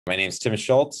My name is Tim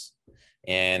Schulz,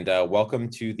 and welcome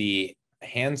to the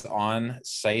hands-on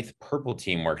SCYTHE Purple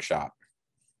Team workshop.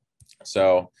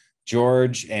 So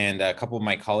George and a couple of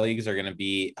my colleagues are going to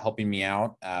be helping me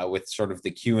out with sort of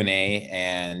the Q&A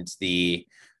and the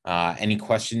any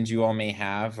questions you all may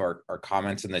have or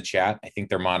comments in the chat. I think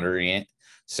they're monitoring it.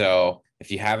 So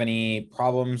if you have any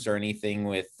problems or anything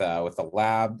with the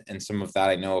lab and some of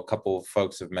that, I know a couple of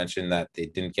folks have mentioned that they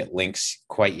didn't get links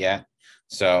quite yet.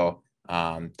 So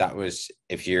that was,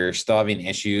 if you're still having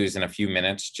issues in a few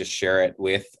minutes, just share it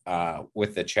with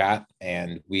the chat,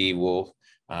 and we will,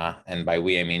 and by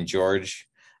we, I mean George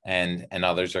and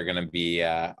others are going to be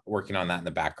working on that in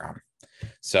the background.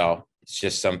 So it's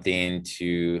just something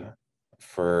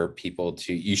for people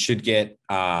to, you should get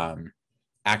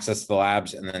access to the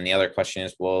labs. And then the other question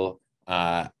is, will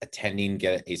attending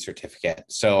get a certificate?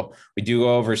 So we do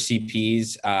go over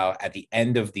CPs at the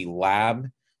end of the lab.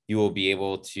 You will be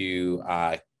able to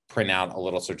print out a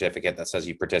little certificate that says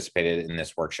you participated in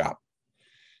this workshop.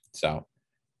 So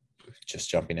just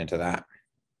jumping into that.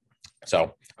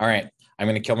 So, all right, I'm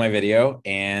going to kill my video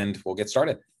and we'll get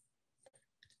started.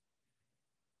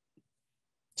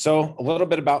 So a little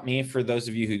bit about me for those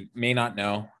of you who may not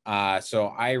know. So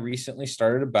I recently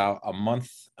started about a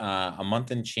month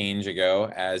and change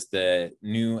ago as the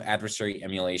new Adversary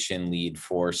Emulation lead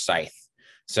for SCYTHE.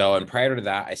 So, and prior to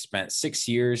that, I spent 6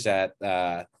 years at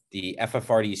the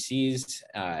FFRDCs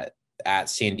at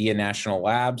Sandia National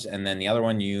Labs. And then the other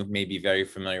one you may be very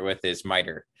familiar with is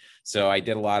MITRE. So I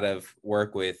did a lot of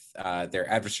work with their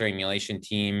adversary emulation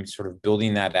team, sort of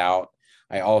building that out.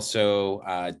 I also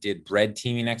did red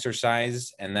teaming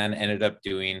exercise and then ended up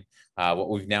doing what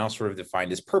we've now sort of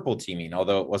defined as purple teaming,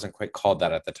 although it wasn't quite called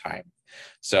that at the time.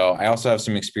 So I also have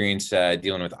some experience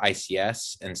dealing with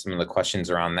ICS and some of the questions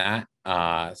around that.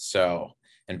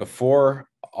 And before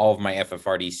all of my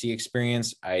FFRDC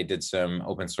experience, I did some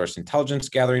open source intelligence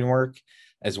gathering work,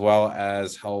 as well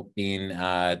as helping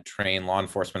train law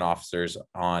enforcement officers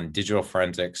on digital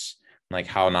forensics, like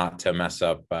how not to mess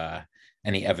up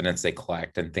any evidence they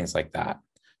collect and things like that.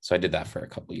 So I did that for a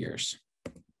couple of years.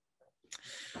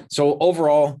 So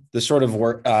overall, the sort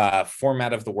of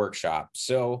format of the workshop.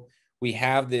 So we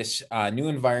have this new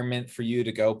environment for you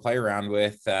to go play around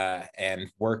with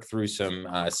and work through some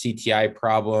CTI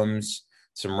problems,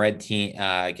 some red team,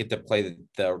 get to play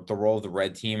the role of the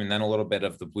red team, and then a little bit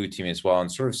of the blue team as well,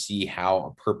 and sort of see how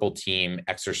a purple team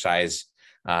exercise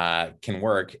can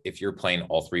work if you're playing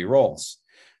all three roles.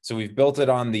 So we've built it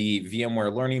on the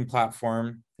VMware Learning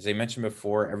Platform. As I mentioned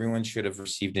before, everyone should have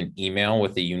received an email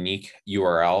with a unique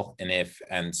URL.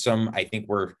 I think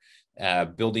we're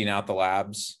building out the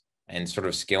labs and sort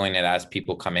of scaling it as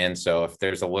people come in. So if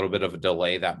there's a little bit of a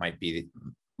delay, that might be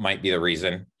the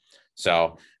reason.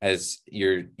 So as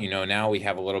now we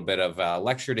have a little bit of a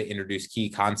lecture to introduce key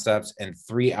concepts and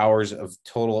 3 hours of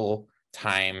total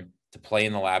time to play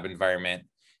in the lab environment.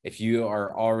 If you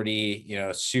are already,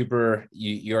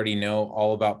 you already know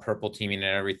all about purple teaming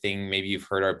and everything, maybe you've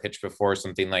heard our pitch before,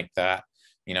 something like that,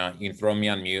 you can throw me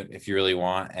on mute if you really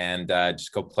want and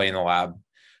just go play in the lab.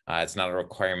 It's not a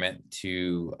requirement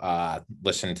to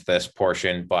listen to this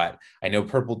portion, but I know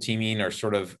purple teaming, or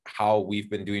sort of how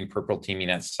we've been doing purple teaming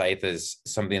at SCYTHE, is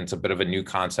something that's a bit of a new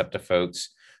concept to folks.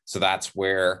 So that's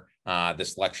where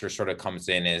this lecture sort of comes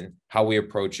in, and how we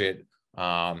approach it,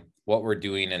 what we're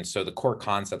doing. And so the core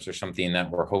concepts are something that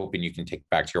we're hoping you can take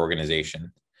back to your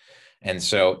organization. And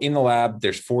so in the lab,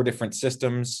 there's 4 different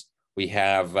systems. We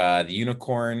have the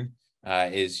Unicorn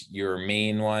is your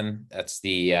main one. That's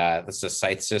the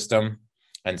SCYTHE system.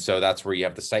 And so that's where you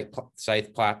have the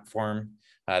SCYTHE platform,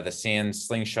 the SAN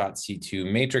Slingshot C2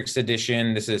 Matrix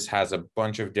Edition. This has a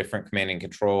bunch of different command and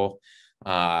control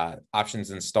options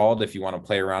installed if you want to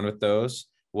play around with those.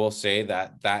 We'll say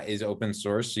that is open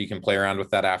source, so you can play around with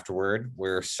that afterward,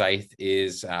 where SCYTHE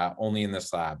is only in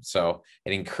this lab. So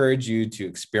I'd encourage you to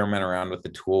experiment around with the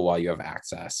tool while you have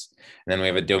access. And then we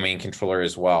have a domain controller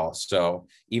as well. So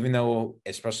even though,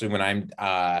 especially when I'm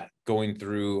going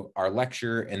through our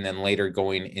lecture and then later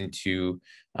going into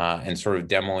and sort of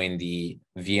demoing the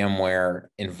VMware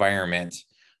environment,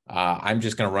 I'm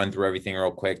just going to run through everything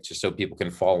real quick, just so people can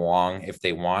follow along if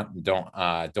they want. Don't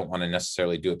want to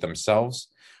necessarily do it themselves.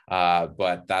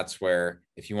 But that's where,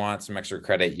 if you want some extra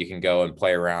credit, you can go and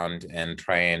play around and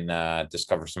try and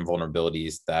discover some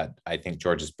vulnerabilities that I think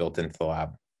George has built into the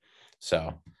lab.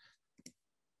 So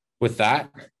with that,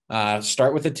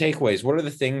 start with the takeaways. What are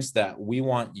the things that we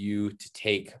want you to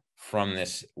take from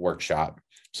this workshop?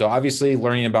 So obviously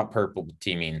learning about purple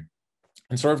teaming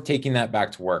and sort of taking that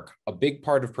back to work. A big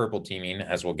part of purple teaming,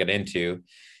 as we'll get into,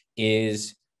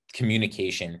 is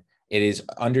communication. It is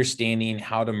understanding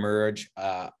how to merge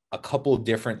a couple of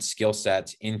different skill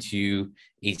sets into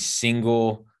a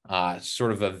single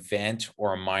sort of event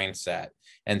or a mindset.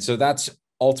 And so that's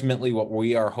ultimately what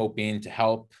we are hoping to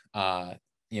help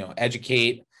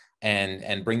educate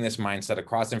and bring this mindset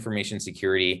across information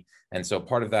security. And so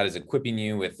part of that is equipping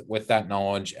you with that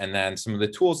knowledge, and then some of the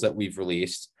tools that we've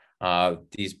released,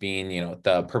 these being,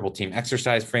 the Purple Team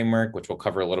exercise framework, which we'll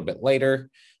cover a little bit later,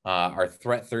 our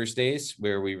Threat Thursdays,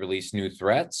 where we release new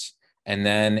threats, and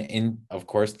then of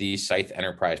course, the SCYTHE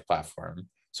Enterprise platform.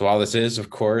 So while this is, of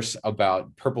course,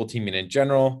 about purple teaming in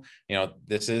general, we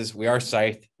are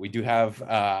SCYTHE. We do have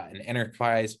an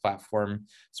enterprise platform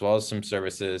as well as some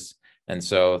services. And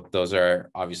so those are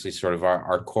obviously sort of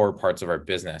our core parts of our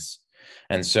business.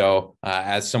 And so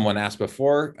as someone asked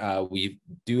before, we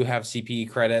do have CPE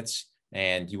credits,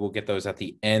 and you will get those at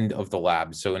the end of the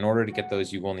lab. So in order to get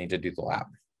those, you will need to do the lab.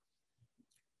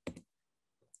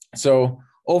 So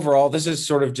overall, this is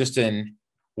sort of just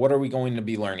what are we going to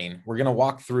be learning? We're going to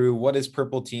walk through what is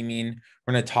purple teaming.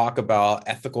 We're going to talk about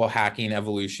ethical hacking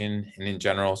evolution, and in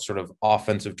general, sort of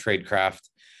offensive tradecraft,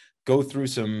 go through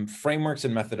some frameworks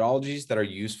and methodologies that are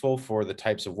useful for the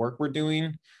types of work we're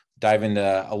doing, dive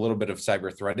into a little bit of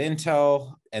cyber threat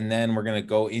intel, and then we're going to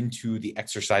go into the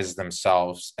exercises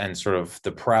themselves and sort of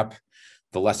the prep,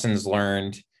 the lessons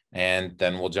learned, and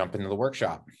then we'll jump into the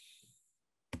workshop.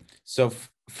 So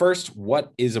first,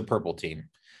 what is a purple team?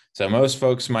 So most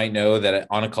folks might know that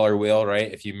on a color wheel,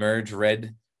 right? If you merge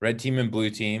red team and blue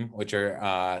team, which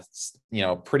are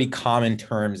pretty common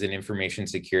terms in information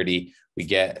security, we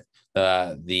get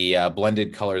the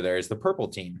blended color there is the purple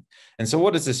team. And so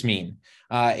what does this mean?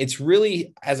 It's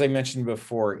really, as I mentioned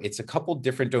before, it's a couple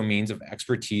different domains of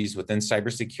expertise within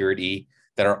cybersecurity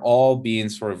that are all being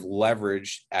sort of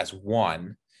leveraged as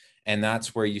one. And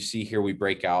that's where you see here we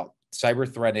break out cyber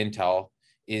threat intel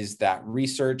is that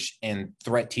research and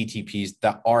threat TTPs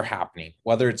that are happening,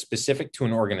 whether it's specific to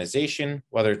an organization,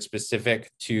 whether it's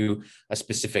specific to a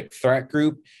specific threat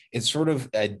group. It's sort of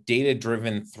a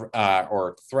data-driven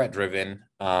or threat-driven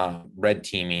red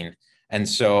teaming. And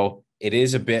so it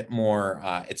is a bit more,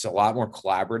 it's a lot more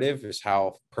collaborative is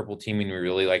how purple teaming, we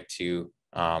really like to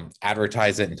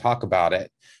advertise it and talk about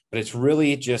it. But it's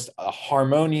really just a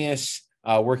harmonious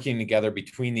working together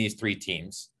between these three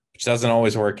teams, which doesn't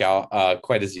always work out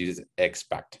quite as you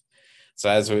expect. So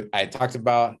as I talked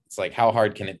about, it's like, how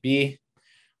hard can it be?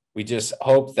 We just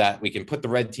hope that we can put the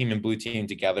red team and blue team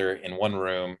together in one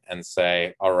room and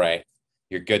say, all right,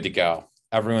 you're good to go.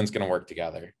 Everyone's going to work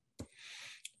together.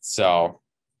 So,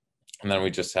 and then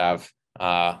we just have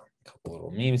a couple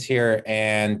little memes here.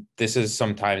 And this is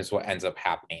sometimes what ends up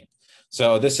happening.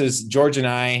 So this is George and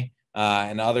I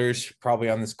and others probably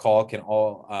on this call can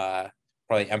all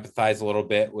probably empathize a little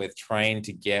bit with trying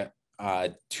to get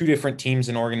two different teams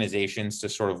and organizations to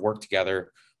sort of work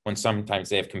together when sometimes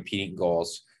they have competing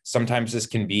goals. Sometimes this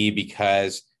can be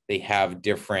because they have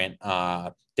different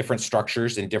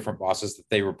structures and different bosses that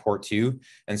they report to.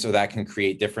 And so that can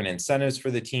create different incentives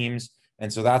for the teams.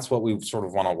 And so that's what we sort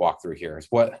of want to walk through here is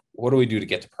what do we do to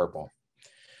get to purple?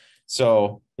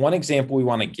 So one example we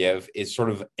want to give is sort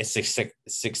of a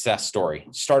success story.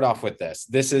 Start off with this.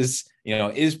 This is,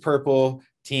 is purple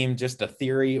team just a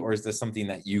theory, or is this something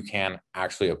that you can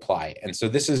actually apply? And so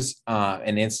this is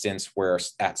an instance where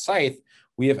at SCYTHE,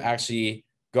 we have actually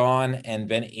gone and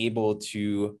been able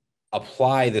to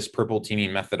apply this purple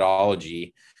teaming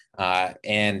methodology.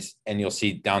 And you'll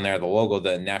see down there the logo,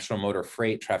 the National Motor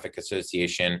Freight Traffic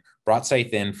Association brought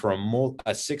SCYTHE in for a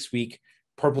 6-week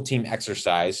purple team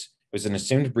exercise. It was an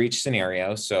assumed breach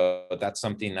scenario. So that's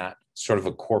something that sort of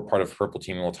a core part of purple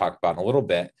teaming we'll talk about in a little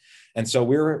bit. And so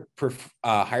we were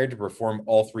hired to perform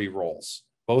all three roles,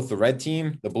 both the red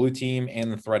team, the blue team, and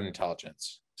the threat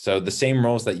intelligence. So the same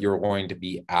roles that you're going to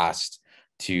be asked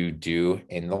to do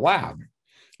in the lab.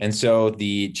 And so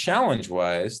the challenge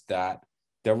was that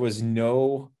there was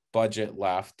no budget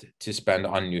left to spend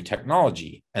on new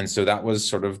technology. And so that was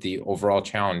sort of the overall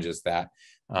challenge, is that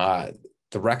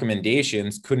the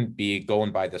recommendations couldn't be go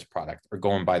and buy this product or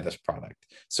go and buy this product.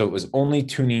 So it was only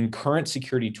tuning current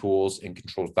security tools and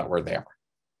controls that were there.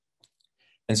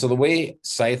 And so the way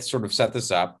SCYTHE sort of set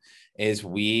this up is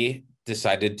we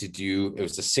decided to do, it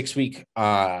was a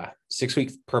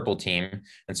 6-week purple team.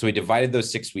 And so we divided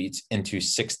those 6 weeks into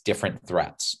 6 different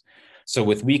threats. So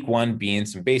with week 1 being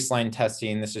some baseline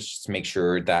testing, this is just to make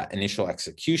sure that initial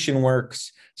execution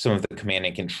works, some of the command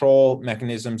and control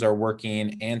mechanisms are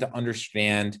working, and to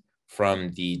understand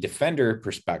from the defender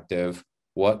perspective,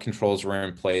 what controls were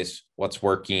in place, what's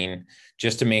working,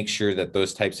 just to make sure that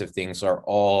those types of things are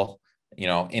all,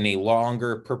 in a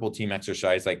longer purple team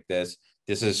exercise like this,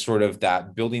 this is sort of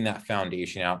that building that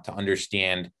foundation out to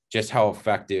understand just how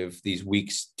effective these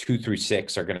weeks 2 through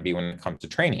 6 are going to be when it comes to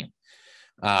training.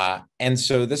 And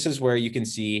so this is where you can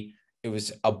see it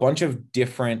was a bunch of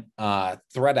different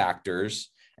threat actors.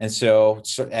 And so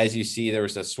as you see, there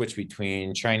was a switch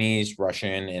between Chinese,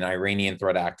 Russian, and Iranian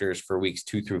threat actors for weeks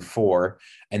 2 through 4,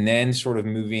 and then sort of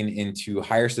moving into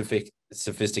higher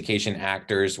sophistication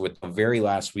actors, with the very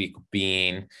last week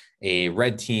being a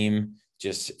red team,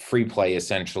 just free play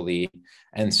essentially.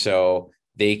 And so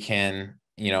they can,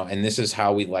 and this is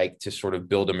how we like to sort of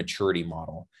build a maturity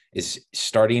model, is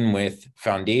starting with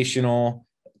foundational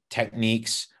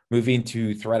techniques, moving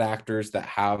to threat actors that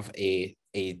have a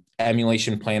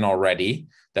emulation plan already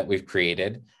that we've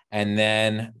created, and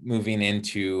then moving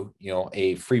into,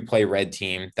 a free play red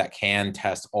team that can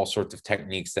test all sorts of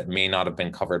techniques that may not have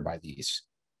been covered by these.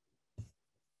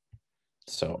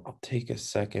 So I'll take a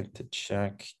second to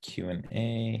check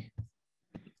Q&A.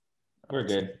 We're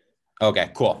good.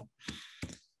 Okay, cool.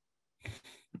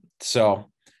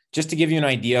 So just to give you an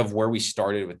idea of where we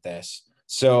started with this.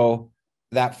 So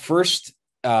that first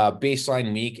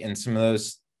baseline week and some of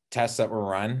those tests that were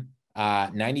run,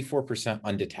 94%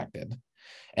 undetected.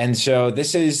 And so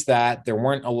this is that there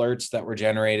weren't alerts that were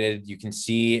generated. You can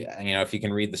see, if you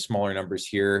can read the smaller numbers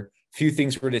here, few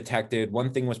things were detected.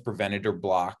 One thing was prevented or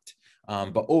blocked.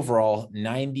 But overall,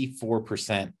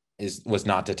 94% was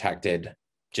not detected,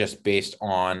 just based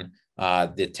on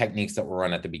the techniques that were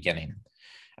run at the beginning.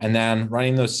 And then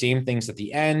running those same things at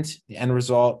the end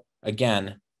result,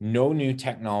 again, no new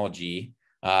technology,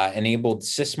 enabled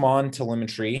sysmon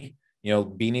telemetry.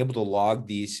 Being able to log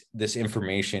this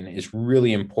information is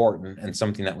really important, and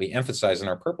something that we emphasize in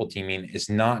our purple teaming is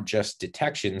not just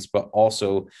detections, but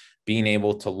also being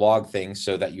able to log things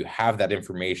so that you have that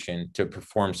information to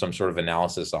perform some sort of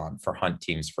analysis on for hunt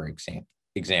teams, for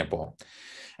example.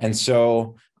 And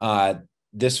so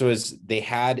they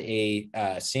had a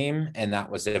SIEM, and that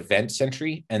was event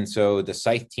sentry. And so the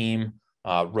SCYTHE team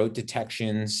wrote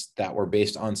detections that were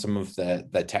based on some of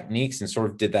the techniques and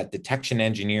sort of did that detection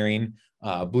engineering,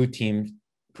 blue team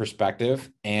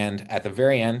perspective. And at the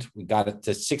very end, we got it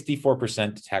to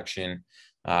 64% detection.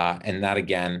 And that,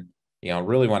 again,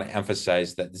 really want to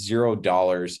emphasize that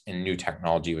 $0 in new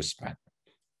technology was spent.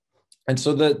 And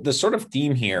so the sort of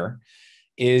theme here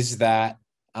is that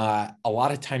a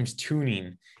lot of times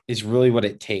tuning is really what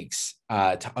it takes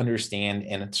to understand,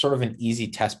 and it's sort of an easy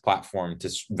test platform to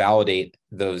validate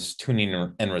those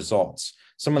tuning and results.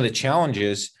 Some of the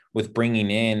challenges with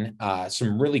bringing in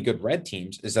some really good red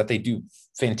teams is that they do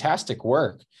fantastic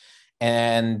work.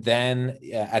 And then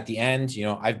at the end,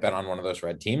 I've been on one of those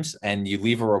red teams, and you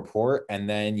leave a report and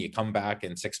then you come back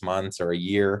in 6 months or a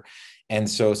year. And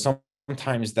so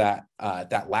sometimes that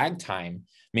lag time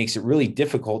makes it really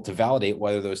difficult to validate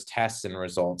whether those tests and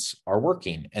results are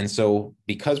working. And so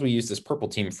because we use this purple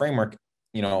team framework,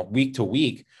 week to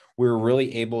week, we're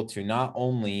really able to not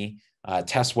only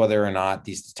test whether or not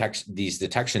these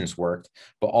detections worked,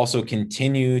 but also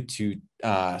continue to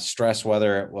stress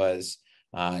whether it was,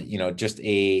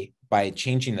 by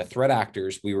changing the threat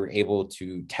actors, we were able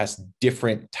to test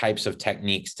different types of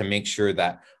techniques to make sure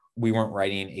that we weren't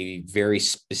writing a very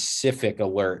specific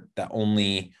alert that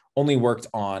only worked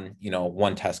on,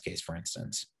 one test case, for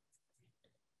instance.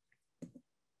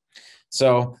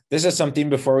 So this is something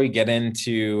before we get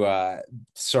into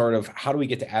sort of how do we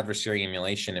get to adversary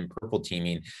emulation and purple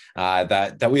teaming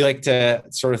that we like to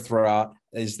sort of throw out,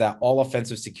 is that all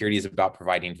offensive security is about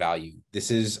providing value.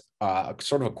 This is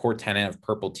sort of a core tenet of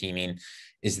purple teaming,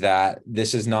 is that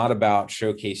this is not about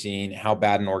showcasing how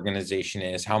bad an organization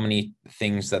is, how many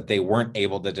things that they weren't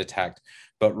able to detect,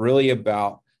 but really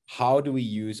about how do we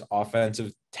use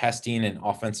offensive testing and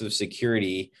offensive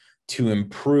security to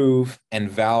improve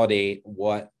and validate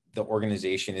what the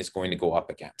organization is going to go up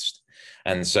against.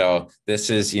 And so this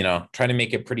is, trying to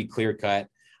make it pretty clear cut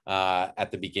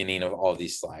at the beginning of all of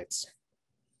these slides.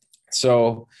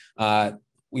 So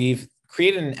we've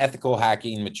created an ethical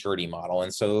hacking maturity model.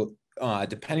 And so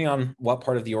depending on what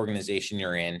part of the organization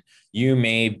you're in, you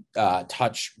may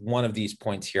touch one of these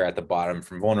points here at the bottom,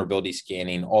 from vulnerability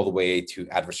scanning all the way to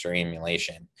adversary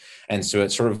emulation. And so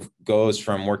it sort of goes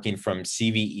from working from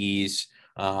CVEs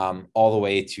all the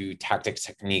way to tactics,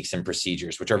 techniques, and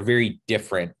procedures, which are very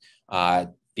different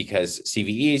because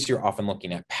CVEs, you're often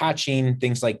looking at patching,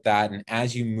 things like that. And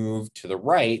as you move to the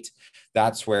right,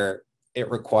 that's where it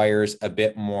requires a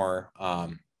bit more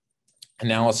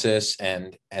analysis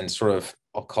and sort of,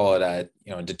 I'll call it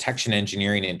a detection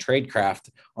engineering and tradecraft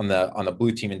on the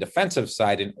blue team and defensive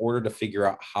side, in order to figure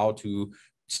out how to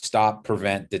stop,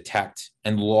 prevent, detect,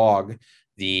 and log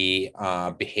the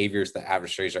behaviors that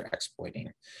adversaries are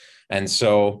exploiting. And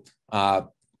so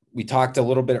we talked a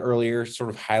little bit earlier, sort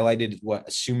of highlighted what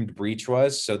assumed breach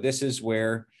was. So this is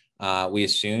where we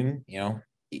assume,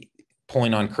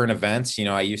 pulling on current events.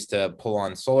 I used to pull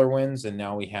on SolarWinds, and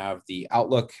now we have the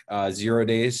Outlook 0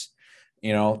 days.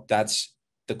 That's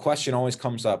the question always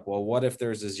comes up. Well, what if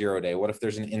there's a 0 day? What if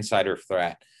there's an insider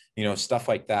threat? Stuff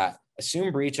like that.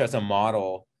 Assume breach as a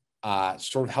model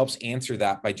sort of helps answer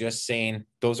that by just saying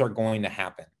those are going to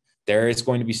happen. There is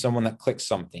going to be someone that clicks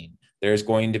something. There's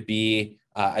going to be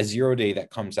a 0 day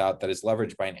that comes out that is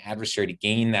leveraged by an adversary to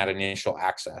gain that initial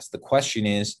access. The question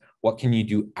is, what can you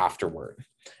do afterward?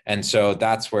 And so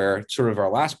that's where sort of our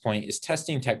last point is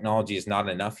testing technology is not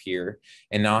enough here,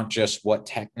 and not just what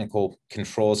technical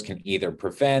controls can either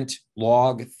prevent,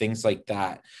 log, things like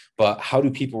that, but how do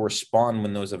people respond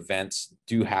when those events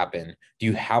do happen? Do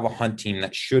you have a hunt team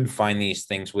that should find these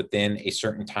things within a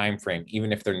certain time frame,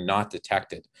 even if they're not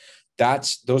detected?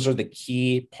 Those are the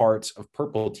key parts of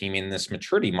purple teaming, this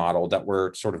maturity model that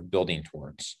we're sort of building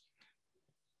towards.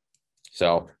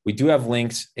 So we do have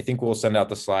links. I think we'll send out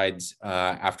the slides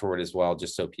afterward as well,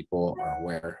 just so people are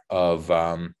aware of,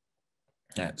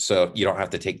 so you don't have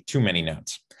to take too many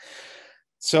notes.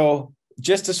 So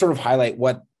just to sort of highlight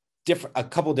a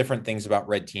couple different things about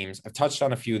red teams. I've touched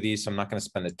on a few of these, so I'm not going to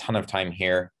spend a ton of time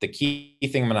here. The key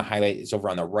thing I'm going to highlight is over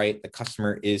on the right. The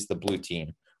customer is the blue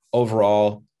team.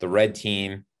 Overall, the red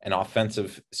team and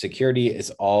offensive security is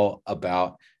all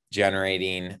about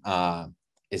generating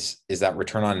is that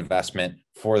return on investment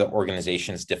for the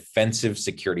organization's defensive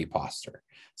security posture.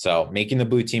 So making the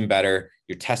blue team better,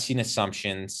 you're testing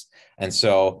assumptions. And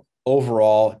so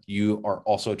overall, you are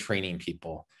also training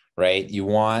people, right? You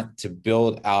want to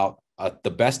build out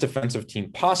the best defensive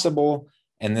team possible.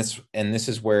 And this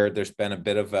is where there's been a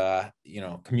bit of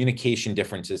communication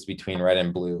differences between red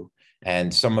and blue.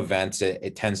 And some events,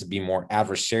 it tends to be more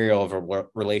adversarial of a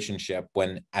relationship,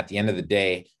 when at the end of the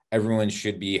day, everyone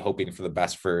should be hoping for the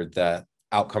best for the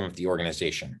outcome of the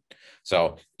organization.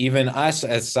 So even us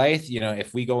as SCYTHE,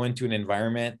 if we go into an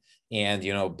environment and,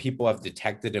 people have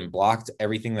detected and blocked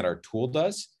everything that our tool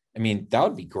does, that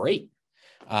would be great.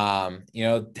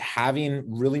 Having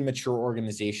really mature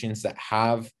organizations that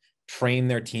have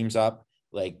trained their teams up,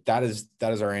 like that is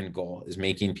our end goal, is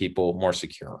making people more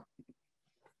secure.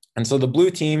 And so the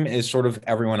blue team is sort of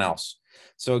everyone else.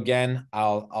 So again,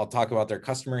 I'll talk about their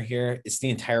customer here. It's the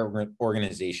entire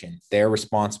organization. They're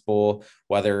responsible,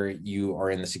 whether you are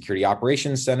in the security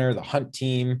operations center, the hunt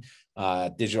team,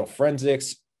 digital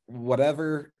forensics,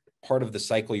 whatever part of the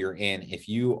cycle you're in. If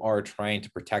you are trying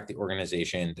to protect the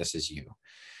organization, this is you.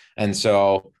 And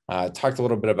so talked a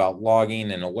little bit about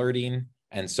logging and alerting.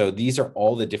 And so these are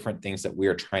all the different things that we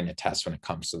are trying to test when it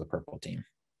comes to the purple team.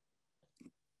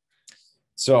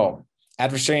 So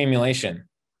adversary emulation.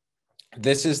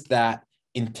 This is that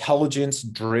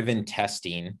intelligence-driven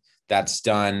testing that's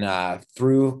done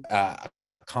through a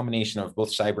combination of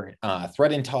both cyber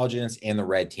threat intelligence and the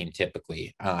red team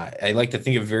typically. I like to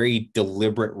think of very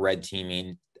deliberate red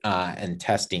teaming and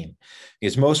testing,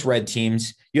 because most red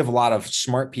teams, you have a lot of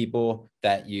smart people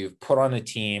that you've put on a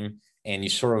team and you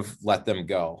sort of let them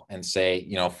go and say,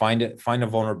 find a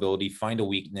vulnerability, find a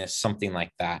weakness, something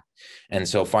like that. And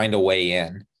so find a way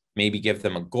in. Maybe give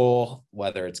them a goal,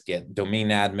 whether it's get domain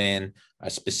admin, a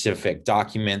specific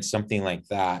document, something like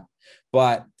that.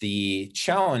 But the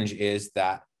challenge is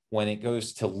that when it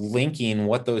goes to linking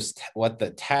what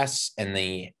the tests and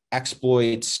the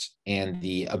exploits and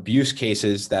the abuse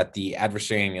cases that the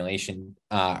adversary emulation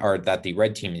or that the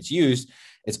red team is used,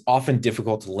 it's often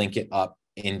difficult to link it up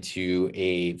into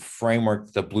a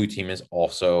framework the blue team is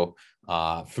also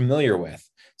familiar with.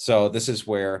 So this is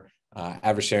where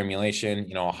adversary emulation,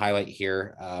 I'll highlight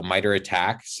here MITRE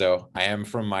attack. So I am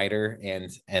from MITRE,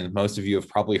 and most of you have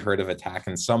probably heard of attack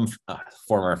in some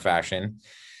form or fashion.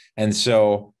 And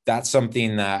so that's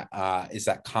something that is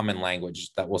that common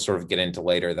language that we'll sort of get into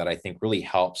later that I think really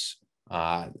helps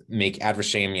make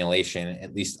adversary emulation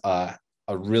at least a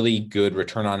really good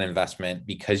return on investment,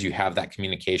 because you have that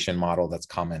communication model that's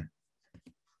common.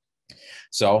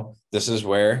 So this is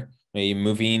where maybe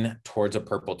moving towards a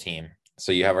purple team.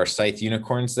 So you have our SCYTHE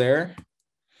unicorns there.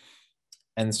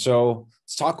 And so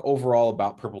let's talk overall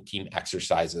about purple team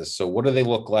exercises. So what do they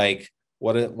look like?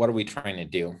 What are we trying to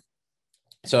do?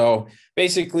 So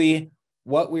basically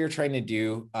what we are trying to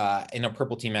do in a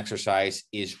purple team exercise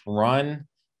is run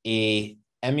a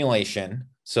emulation.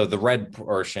 So the red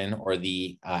portion or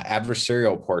the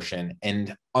adversarial portion,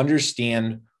 and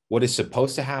understand what is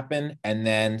supposed to happen, and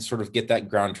then sort of get that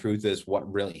ground truth as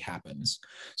what really happens.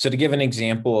 So to give an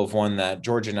example of one that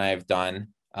George and I have done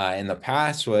in the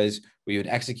past was we would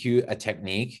execute a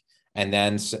technique,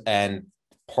 and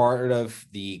part of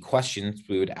the questions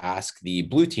we would ask the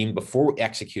blue team before we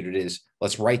executed is,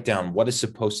 let's write down what is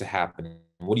supposed to happen.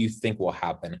 What do you think will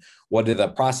happen? What are the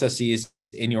processes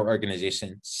in your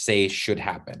organization say should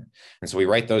happen? And so we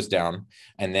write those down,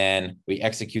 and then we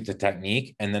execute the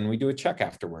technique, and then we do a check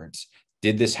afterwards.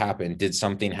 Did this happen? Did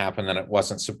something happen that it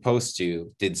wasn't supposed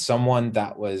to? Did someone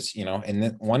that was,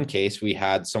 in one case, we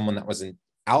had someone that was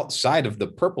outside of the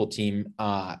purple team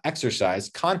exercise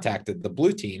contacted the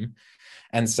blue team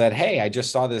and said, hey, I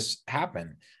just saw this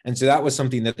happen. And so that was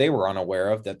something that they were unaware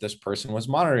of, that this person was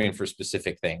monitoring for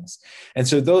specific things. And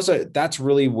so that's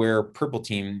really where purple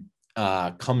team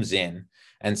comes in.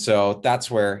 And so that's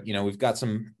where, we've got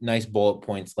some nice bullet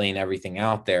points laying everything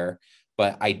out there.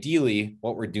 But ideally,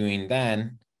 what we're doing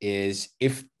then is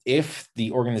if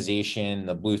the organization,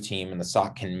 the blue team, and the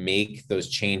SOC can make those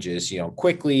changes,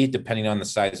 quickly, depending on the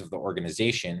size of the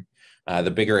organization,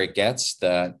 the bigger it gets,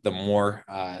 the more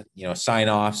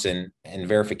sign-offs and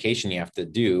verification you have to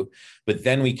do. But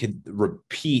then we could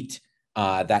repeat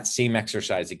that same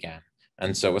exercise again.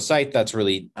 And so with SCYTHE, that's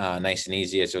really nice and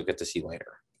easy, as you'll get to see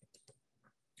later.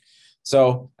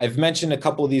 So I've mentioned a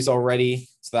couple of these already.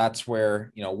 So that's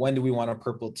where, when do we want a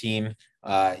purple team?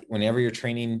 Whenever you're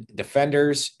training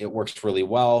defenders, it works really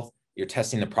well. You're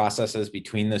testing the processes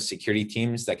between those security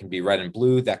teams. That can be red and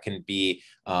blue. That can be,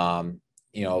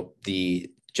 the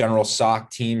general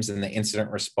SOC teams and the incident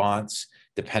response,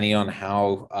 depending on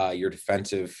how your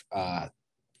defensive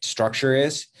structure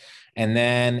is. And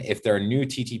then if there are new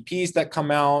TTPs that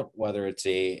come out, whether it's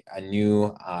a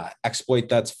new exploit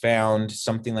that's found,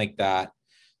 something like that,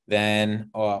 then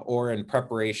or in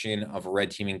preparation of a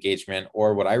red team engagement,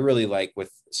 or what I really like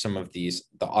with some of the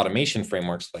automation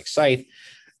frameworks like SCYTHE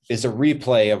is a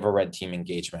replay of a red team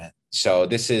engagement. So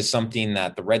this is something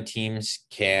that the red teams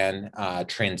can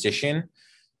transition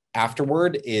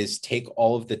afterward, is take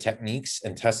all of the techniques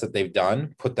and tests that they've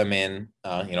done, put them in,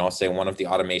 I'll say one of the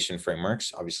automation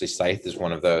frameworks. Obviously, SCYTHE is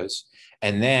one of those.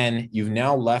 And then you've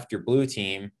now left your blue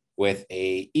team with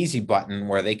a easy button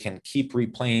where they can keep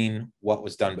replaying what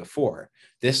was done before.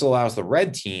 This allows the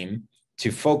red team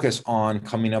to focus on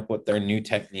coming up with their new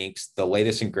techniques, the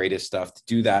latest and greatest stuff, to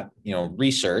do that,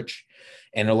 research,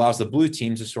 and it allows the blue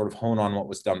team to sort of hone on what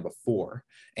was done before,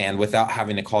 and without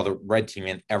having to call the red team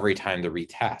in every time to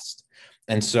retest.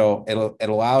 And so it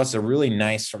allows a really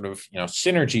nice sort of,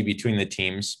 synergy between the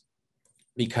teams,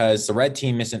 because the red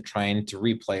team isn't trying to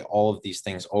replay all of these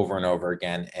things over and over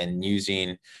again and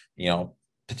using,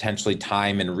 potentially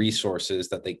time and resources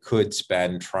that they could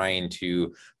spend trying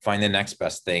to find the next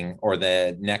best thing or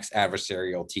the next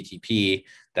adversarial TTP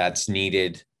that's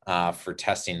needed for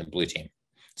testing the blue team.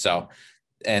 So,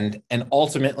 and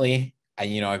ultimately,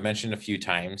 I've mentioned a few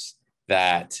times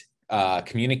that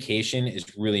communication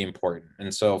is really important.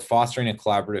 And so fostering a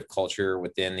collaborative culture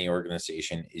within the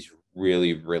organization is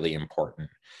really, really important.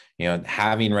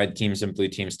 Having red teams and blue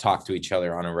teams talk to each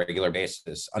other on a regular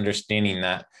basis, understanding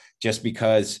that just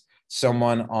because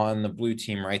someone on the blue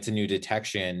team writes a new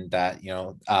detection that,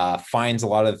 finds a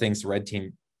lot of the things the red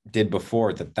team did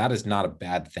before, that is not a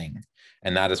bad thing.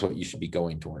 And that is what you should be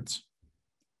going towards.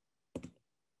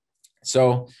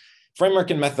 So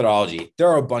framework and methodology, there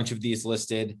are a bunch of these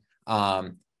listed.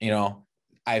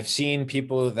 I've seen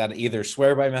people that either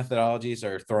swear by methodologies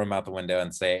or throw them out the window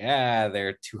and say,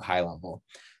 they're too high level.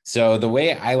 So the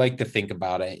way I like to think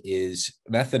about it is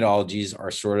methodologies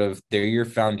are they're your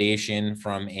foundation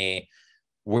from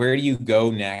where do you go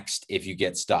next if you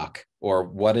get stuck, or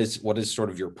what is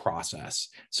sort of your process.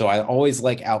 So I always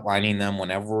like outlining them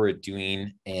whenever we're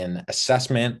doing an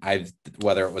assessment.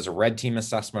 Whether it was a red team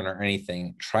assessment or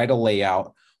anything, try to lay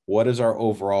out what is our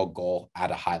overall goal at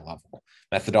a high level.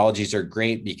 Methodologies are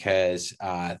great because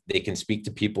they can speak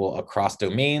to people across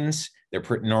domains.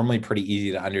 They're normally pretty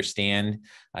easy to understand.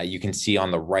 You can see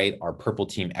on the right our purple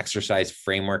team exercise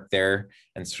framework there,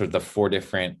 and sort of the 4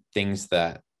 different things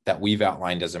that we've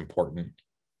outlined as important.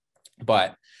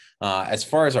 But as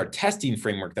far as our testing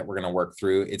framework that we're going to work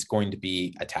through, it's going to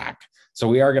be attack. So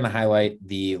we are going to highlight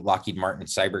the Lockheed Martin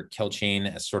cyber kill chain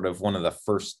as sort of one of the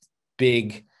first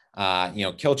big,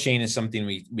 kill chain is something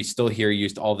we still hear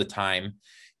used all the time.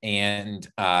 And,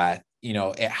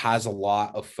 it has a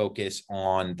lot of focus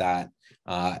on that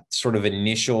sort of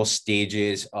initial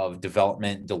stages of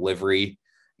development delivery.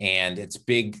 And it's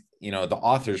big, the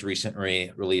authors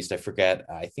recently released, I forget,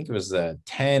 I think it was the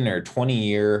 10 or 20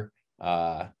 year,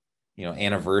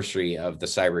 anniversary of the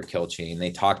cyber kill chain.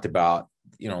 They talked about,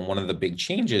 one of the big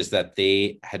changes that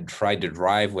they had tried to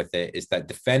drive with it is that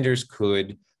defenders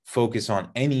could focus on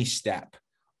any step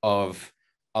of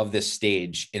of this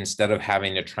stage instead of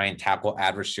having to try and tackle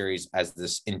adversaries as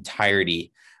this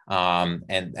entirety,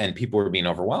 and people were being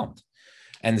overwhelmed.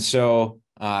 And so,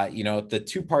 the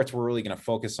two parts we're really going to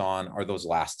focus on are those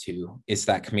last two, is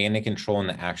that command and control and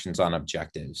the actions on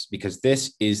objectives, because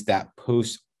this is that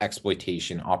post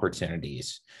exploitation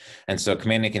opportunities. And so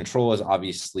command and control is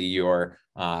obviously your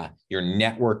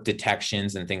network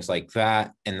detections and things like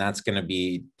that. And that's going to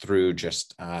be through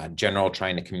just general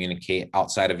trying to communicate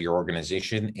outside of your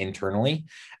organization internally.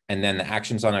 And then the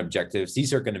actions on objectives,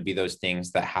 these are going to be those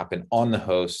things that happen on the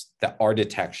host that are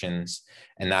detections.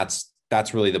 And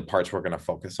that's really the parts we're going to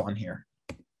focus on here.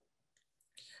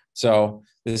 So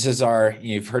this is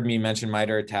you've heard me mention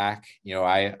MITRE attack.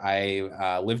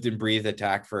 I lived and breathed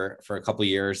attack for a couple of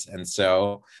years. And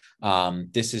so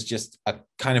this is just a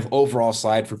kind of overall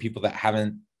slide for people that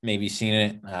haven't maybe seen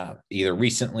it either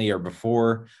recently or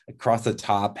before. Across the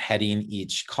top, heading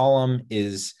each column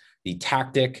is the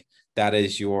tactic. That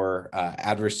is your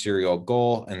adversarial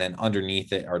goal. And then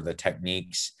underneath it are the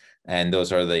techniques. And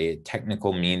those are the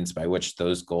technical means by which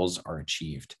those goals are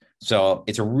achieved. So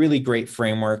it's a really great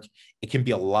framework. It can be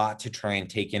a lot to try and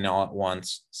take in all at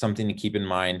once. Something to keep in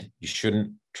mind, you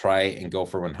shouldn't try and go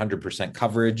for 100%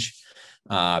 coverage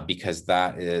because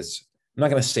that is, I'm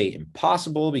not going to say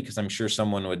impossible, because I'm sure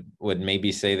someone would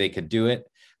maybe say they could do it,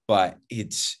 but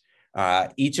it's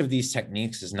each of these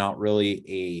techniques is not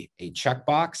really a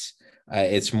checkbox.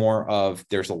 It's more of,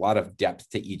 there's a lot of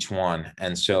depth to each one.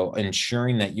 And so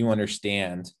ensuring that you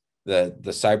understand the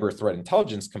cyber threat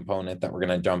intelligence component that we're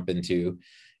going to jump into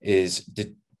is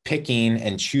picking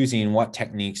and choosing what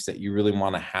techniques that you really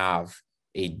want to have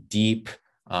a deep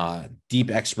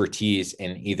expertise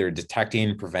in, either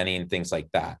detecting, preventing, things like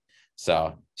that.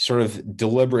 So sort of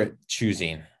deliberate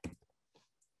choosing.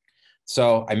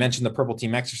 So I mentioned the Purple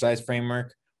Team exercise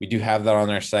framework. We do have that on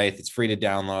our site. It's free to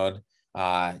download.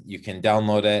 You can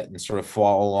download it and sort of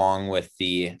follow along with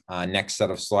the next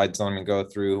set of slides I'm going to go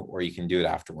through, or you can do it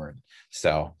afterward.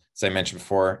 So as I mentioned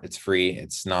before, it's free.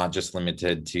 It's not just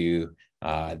limited to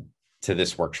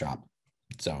this workshop.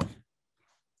 So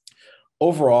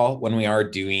overall, when we are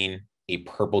doing a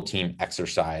Purple Team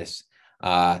exercise,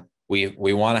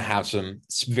 we want to have some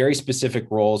very specific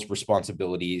roles,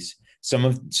 responsibilities.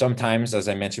 Sometimes, as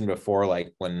I mentioned before,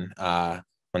 like when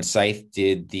SCYTHE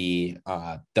did the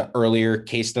earlier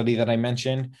case study that I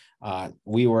mentioned,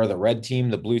 we were the red team,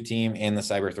 the blue team, and the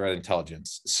cyber threat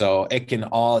intelligence. So it can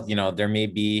all, there may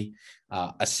be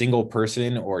a single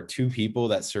person or two people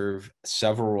that serve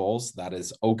several roles. That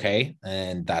is okay,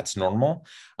 and that's normal.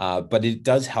 But it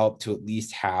does help to at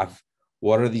least have,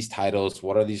 what are these titles?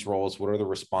 What are these roles? What are the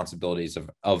responsibilities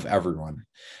of everyone?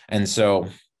 And so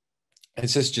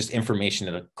it's just information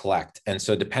to collect. And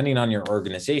so depending on your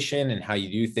organization and how you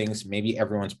do things, maybe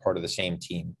everyone's part of the same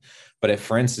team. But if,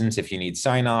 for instance, if you need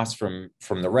sign-offs from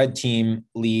the red team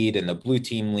lead and the blue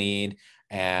team lead,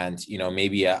 and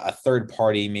maybe a third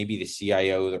party, maybe the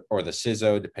CIO or the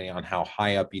CISO, depending on how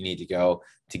high up you need to go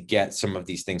to get some of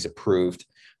these things approved,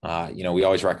 we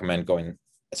always recommend going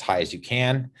as high as you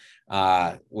can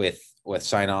with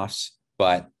sign-offs.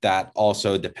 But that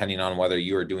also, depending on whether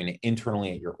you are doing it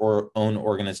internally at your own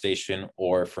organization,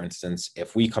 or, for instance,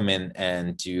 if we come in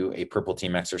and do a Purple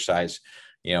Team exercise,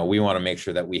 we want to make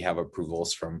sure that we have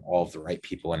approvals from all of the right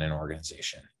people in an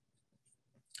organization.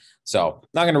 So I'm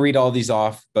not going to read all these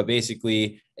off, but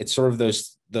basically it's sort of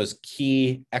those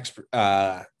key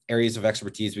areas of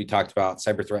expertise we talked about: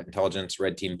 cyber threat intelligence,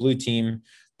 red team, blue team,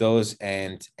 those,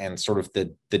 and sort of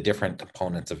the different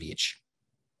components of each.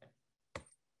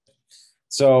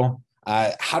 So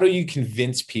how do you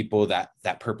convince people that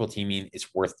purple teaming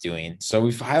is worth doing? So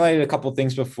we've highlighted a couple of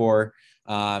things before.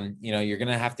 You're going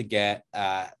to have to get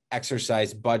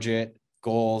exercise budget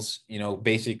goals,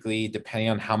 basically depending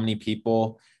on how many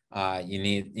people you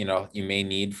may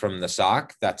need from the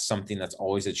SOC. That's something that's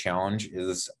always a challenge.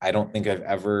 I don't think I've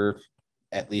ever,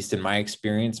 at least in my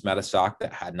experience, met a SOC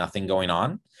that had nothing going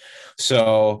on.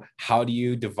 So how do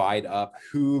you divide up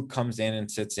who comes in and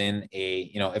sits in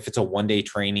if it's a one-day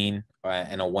training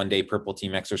and a one-day purple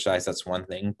team exercise, that's one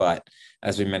thing. But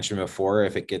as we mentioned before,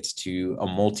 if it gets to a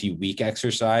multi-week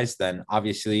exercise, then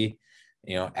obviously,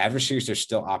 adversaries are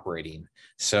still operating.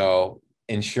 So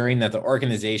ensuring that the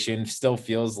organization still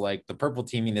feels like the purple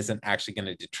teaming isn't actually going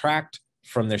to detract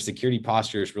from their security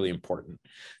posture is really important.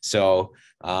 So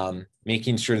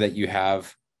making sure that you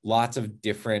have lots of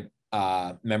different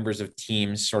members of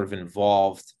teams sort of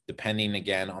involved, depending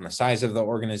again on the size of the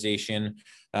organization.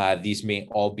 These may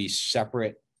all be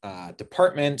separate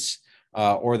departments,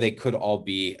 or they could all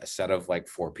be a set of like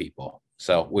 4 people.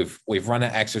 So we've run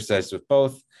an exercise with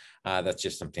both. That's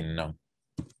just something to know.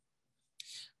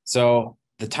 So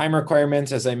the time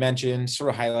requirements, as I mentioned, sort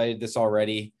of highlighted this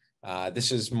already.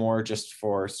 This is more just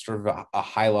for sort of a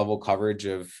high level coverage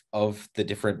of the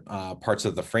different parts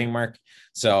of the framework.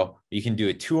 So you can do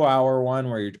a 2-hour one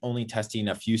where you're only testing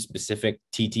a few specific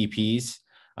TTPs.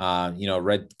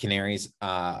 Red Canary's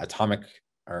atomic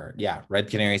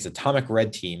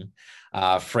red team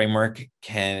framework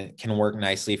can work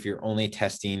nicely if you're only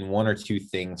testing one or two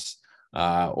things.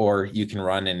 Or you can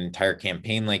run an entire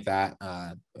campaign like that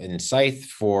in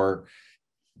SCYTHE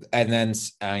and then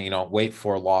wait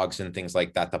for logs and things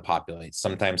like that to populate.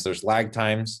 Sometimes there's lag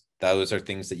times. Those are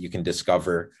things that you can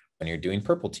discover when you're doing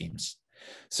purple teams.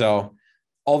 So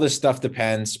all this stuff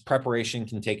depends. Preparation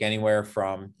can take anywhere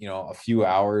from a few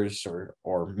hours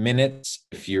or minutes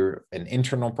if you're an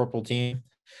internal purple team,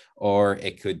 or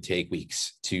it could take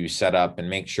weeks to set up and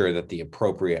make sure that the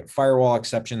appropriate firewall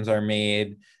exceptions are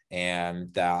made,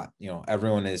 and that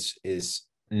everyone is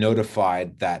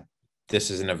notified that this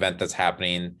is an event that's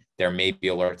happening. There may be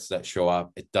alerts that show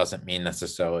up. It doesn't mean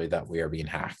necessarily that we are being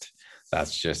hacked.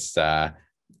 That's just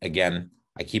again,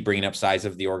 I keep bringing up size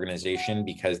of the organization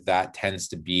because that tends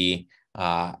to be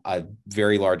a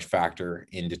very large factor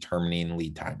in determining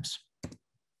lead times.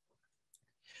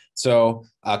 So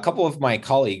a couple of my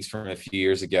colleagues from a few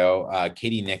years ago,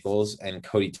 Katie Nichols and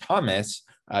Cody Thomas,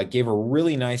 gave a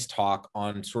really nice talk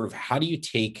on sort of how do you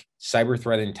take cyber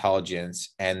threat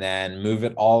intelligence and then move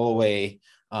it all the way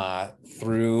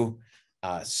through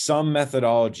some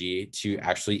methodology to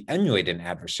actually emulate an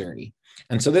adversary.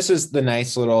 And so this is the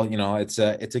nice little, it's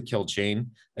a kill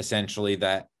chain essentially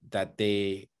that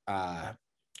they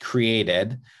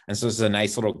created. And so this is a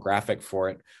nice little graphic for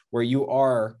it where you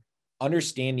are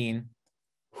understanding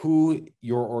who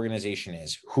your organization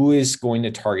is, who is going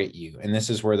to target you. And this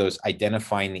is where those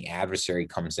identifying the adversary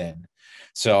comes in.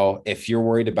 So if you're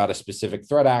worried about a specific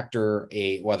threat actor,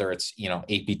 whether it's,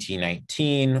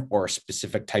 APT-19 or a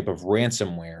specific type of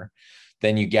ransomware,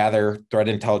 then you gather threat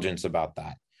intelligence about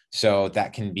that. So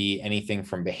that can be anything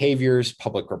from behaviors,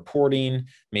 public reporting,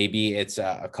 maybe it's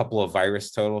a couple of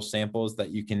virus total samples that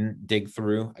you can dig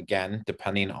through, again,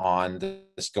 depending on the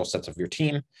skill sets of your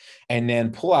team, and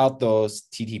then pull out those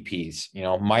TTPs.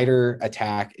 MITRE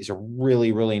attack is a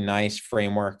really, really nice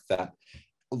framework that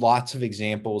lots of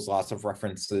examples, lots of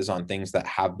references on things that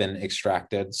have been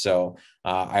extracted. So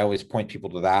I always point people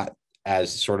to that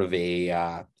as sort of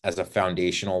as a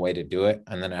foundational way to do it.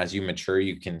 And then as you mature,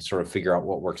 you can sort of figure out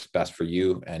what works best for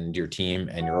you and your team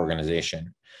and your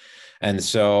organization. And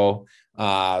so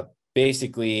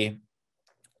basically,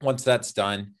 once that's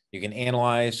done, you can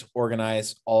analyze,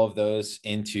 organize all of those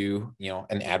into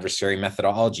an adversary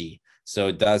methodology.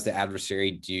 So does the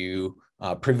adversary do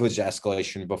privilege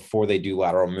escalation before they do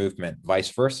lateral movement?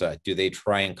 Vice versa. Do they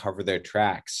try and cover their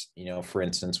tracks? For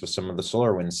instance, with some of the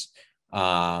SolarWinds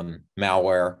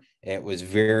malware, it was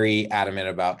very adamant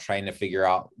about trying to figure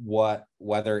out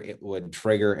whether it would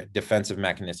trigger defensive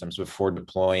mechanisms before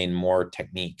deploying more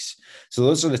techniques. So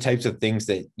those are the types of things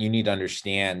that you need to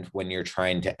understand when you're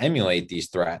trying to emulate these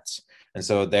threats. And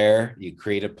so there you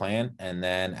create a plan, and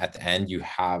then at the end you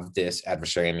have this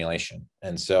adversary emulation.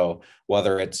 And so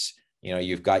whether it's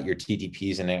you've got your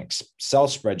TTPs in an Excel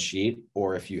spreadsheet,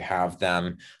 or if you have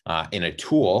them in a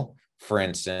tool, for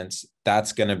instance,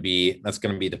 that's going to be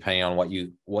depending on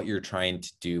what you're trying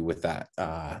to do with that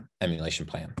emulation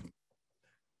plan.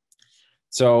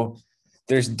 So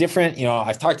there's different,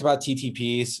 I've talked about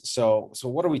TTPs. So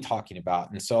what are we talking about?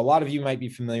 And so a lot of you might be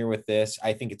familiar with this.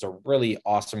 I think it's a really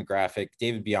awesome graphic.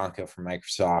 David Bianco from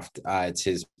Microsoft, it's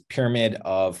his pyramid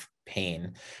of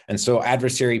pain. And so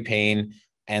adversary pain.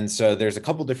 And so there's a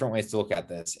couple different ways to look at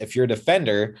this. If you're a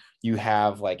defender, you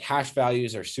have like hash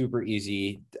values are super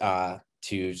easy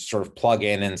to sort of plug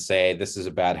in and say, this is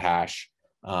a bad hash.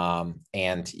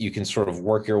 And you can sort of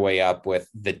work your way up with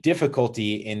the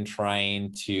difficulty in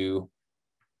trying to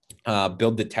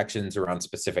build detections around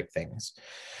specific things.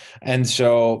 And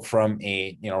so from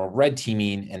a red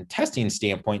teaming and testing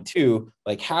standpoint too,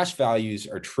 like hash values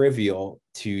are trivial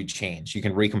to change. You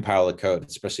can recompile the code,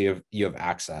 especially if you have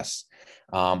access.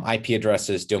 IP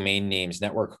addresses, domain names,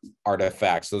 network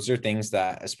artifacts, those are things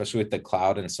that, especially with the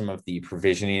cloud and some of the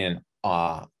provisioning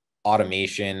and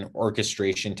automation,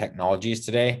 orchestration technologies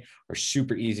today, are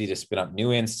super easy to spin up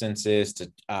new instances, to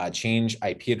change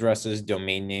IP addresses,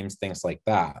 domain names, things like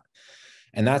that.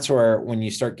 And that's where when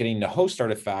you start getting to host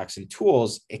artifacts and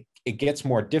tools, it gets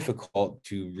more difficult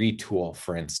to retool,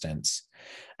 for instance.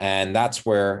 And that's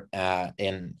where,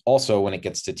 and also when it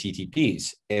gets to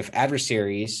TTPs, if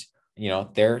adversaries,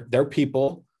 they're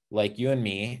people like you and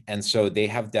me. And so they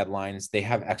have deadlines, they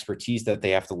have expertise that they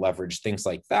have to leverage, things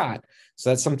like that. So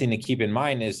that's something to keep in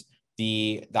mind is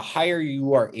the higher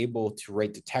you are able to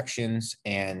write detections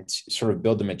and sort of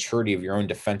build the maturity of your own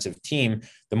defensive team,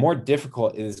 the more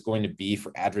difficult it is going to be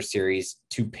for adversaries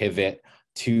to pivot,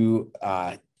 to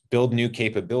build new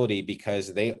capability,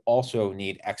 because they also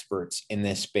need experts in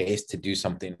this space to do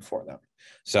something for them.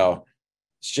 So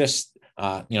it's just,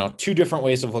 two different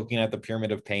ways of looking at the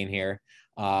pyramid of pain here.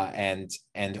 And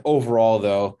overall,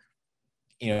 though,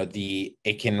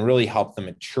 it can really help the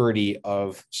maturity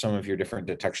of some of your different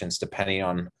detections depending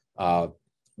on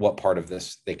what part of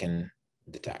this they can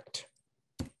detect.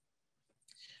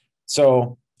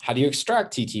 So how do you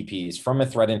extract TTPs from a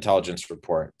threat intelligence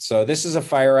report? So this is a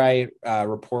FireEye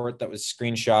report that was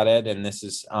screenshotted, and this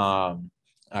is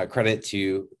credit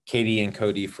to Katie and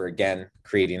Cody for, again,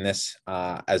 creating this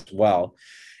as well.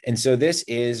 And so this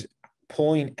is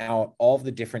pulling out all of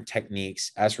the different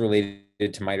techniques as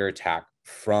related to MITRE attack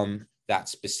from that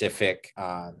specific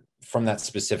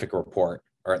report,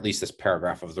 or at least this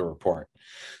paragraph of the report.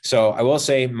 So I will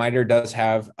say MITRE does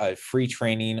have a free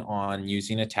training on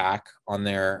using attack on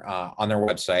their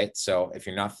website. So if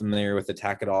you're not familiar with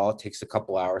attack at all, it takes a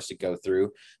couple hours to go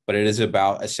through, but it is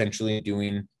about essentially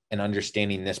doing and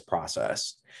understanding this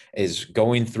process, is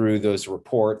going through those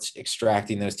reports,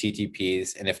 extracting those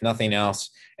TTPs, and if nothing else,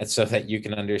 it's so that you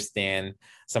can understand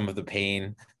some of the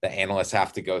pain that analysts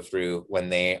have to go through when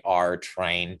they are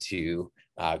trying to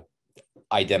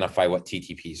identify what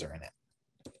TTPs are in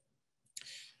it.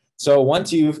 So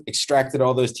once you've extracted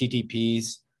all those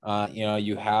TTPs,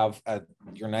 you have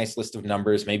your nice list of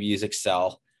numbers, maybe use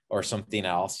Excel or something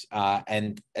else.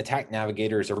 And Attack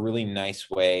Navigator is a really nice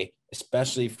way,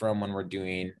 especially from when we're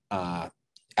doing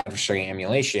adversary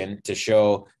emulation, to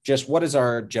show just what is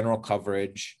our general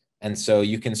coverage. And so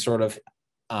you can sort of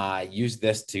use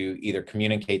this to either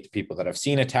communicate to people that have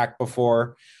seen attack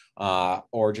before,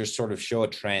 or just sort of show a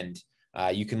trend.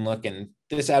 You can look, and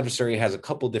this adversary has a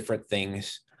couple different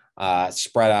things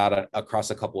spread out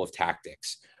across a couple of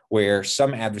tactics, where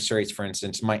some adversaries, for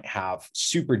instance, might have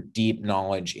super deep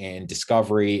knowledge in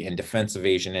discovery and defense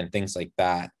evasion and things like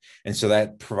that. And so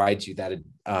that provides you that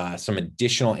some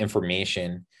additional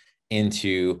information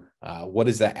into what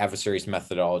is that adversary's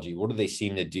methodology? What do they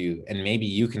seem to do? And maybe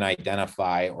you can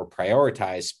identify or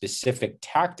prioritize specific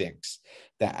tactics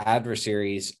that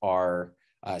adversaries are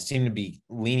seem to be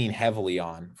leaning heavily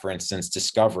on, for instance,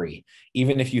 discovery.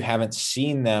 Even if you haven't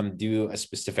seen them do a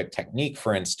specific technique,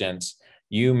 for instance,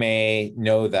 you may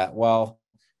know that, well,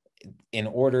 in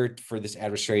order for this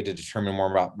adversary to determine more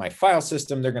about my file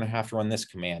system, they're going to have to run this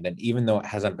command. And even though it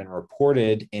hasn't been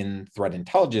reported in threat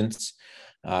intelligence,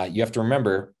 you have to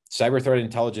remember, cyber threat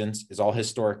intelligence is all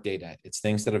historic data. It's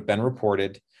things that have been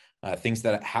reported, things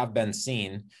that have been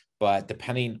seen, but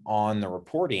depending on the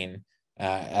reporting,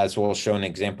 as we'll show an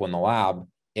example in the lab,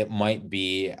 it might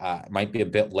be a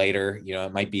bit later,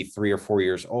 it might be 3 or 4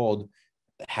 years old.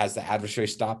 Has the adversary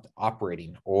stopped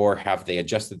operating, or have they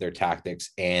adjusted their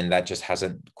tactics and that just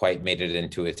hasn't quite made it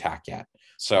into attack yet?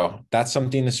 So that's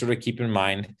something to sort of keep in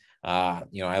mind. I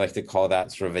like to call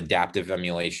that sort of adaptive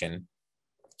emulation.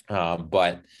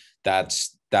 But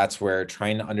that's where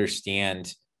trying to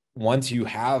understand, once you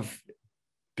have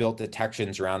built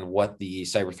detections around what the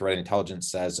cyber threat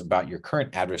intelligence says about your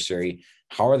current adversary,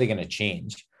 how are they going to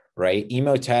change? Right?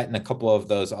 Emotet and a couple of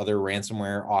those other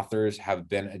ransomware authors have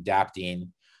been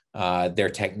adapting their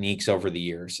techniques over the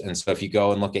years. And so if you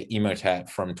go and look at Emotet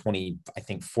from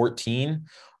 2014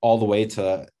 all the way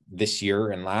to this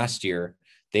year and last year,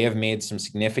 they have made some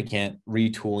significant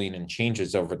retooling and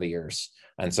changes over the years.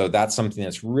 And so that's something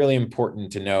that's really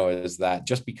important to know, is that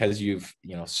just because you've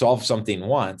solved something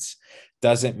once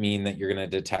doesn't mean that you're going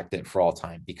to detect it for all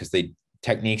time, because the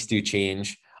techniques do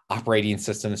change. Operating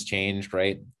systems change,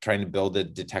 right? Trying to build a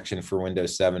detection for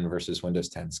Windows 7 versus Windows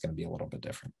 10 is going to be a little bit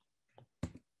different.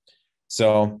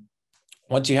 So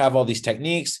once you have all these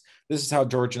techniques, this is how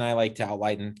George and I like to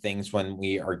outline things when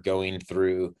we are going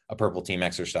through a purple team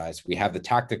exercise. We have the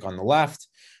tactic on the left,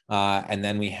 and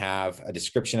then we have a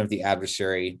description of the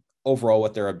adversary, overall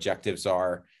what their objectives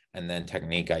are, and then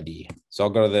technique ID. So I'll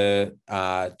go to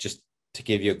the, just to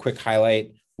give you a quick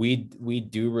highlight, we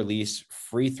do release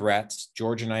free threats.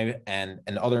 George and I and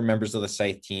other members of the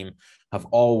SCYTHE team have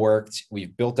all worked.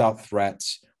 We've built out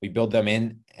threats. We build them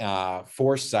in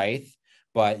for SCYTHE,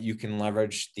 but you can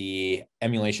leverage the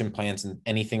emulation plans and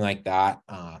anything like that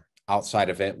outside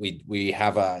of it. We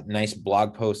have a nice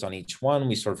blog post on each one.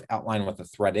 We sort of outline what the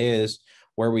threat is,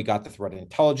 where we got the threat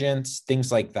intelligence,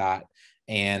 things like that,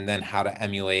 and then how to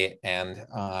emulate and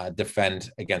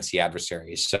defend against the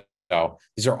adversaries. So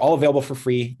these are all available for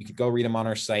free. You could go read them on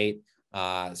our site.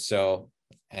 So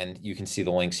and you can see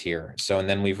the links here. So, and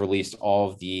then we've released all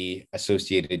of the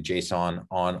associated JSON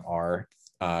on our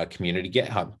community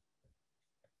GitHub.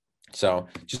 So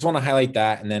just want to highlight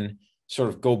that and then sort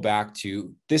of go back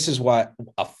to, this is what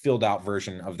a filled out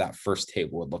version of that first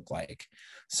table would look like.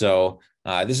 So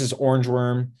this is Orange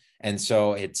Worm. And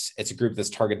so it's a group that's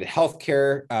targeted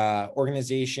healthcare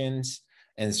organizations.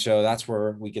 And so that's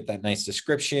where we get that nice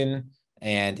description.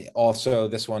 And also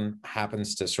this one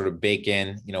happens to sort of bake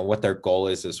in, what their goal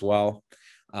is as well.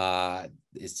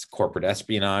 It's corporate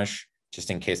espionage,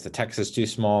 just in case the text is too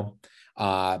small.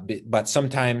 But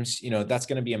sometimes, that's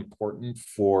going to be important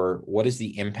for what is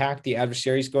the impact the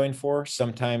adversary is going for.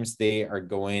 Sometimes they are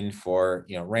going for,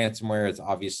 ransomware is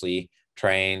obviously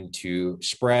trying to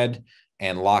spread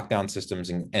and lock down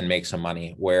systems and make some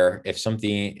money. Where if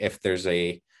there's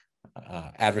a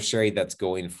adversary that's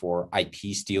going for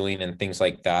IP stealing and things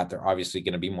like that, they're obviously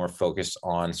going to be more focused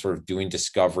on sort of doing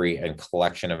discovery and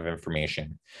collection of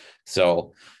information.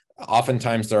 So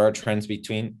oftentimes there are trends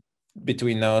between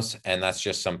those, and that's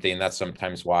just something that's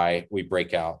sometimes why we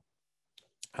break out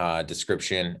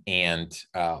description and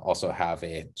also have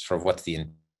a sort of what's the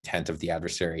intent of the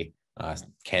adversary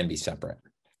can be separate.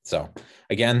 So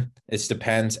again, it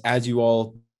depends. As you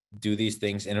all do these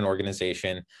things in an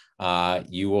organization,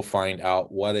 you will find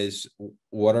out what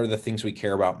are the things we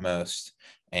care about most,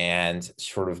 and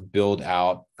sort of build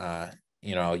out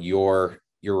your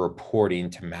reporting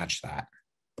to match that.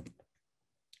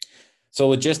 So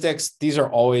logistics, these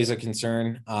are always a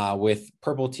concern with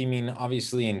purple teaming.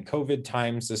 Obviously, in COVID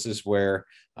times, this is where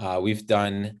we've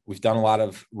done a lot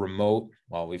of remote.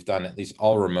 Well, we've done at least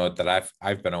all remote that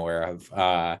I've been aware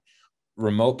of,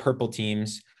 remote purple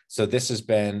teams. So this has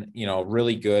been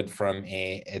really good.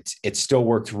 It still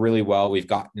worked really well. We've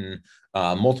gotten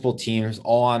multiple teams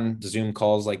all on Zoom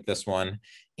calls like this one,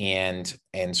 and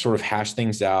sort of hash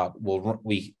things out.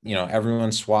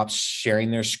 Everyone swaps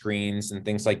sharing their screens and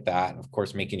things like that. Of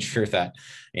course, making sure that,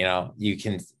 you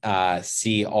can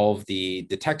see all of the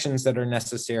detections that are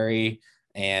necessary,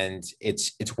 and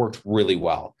it's worked really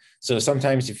well. So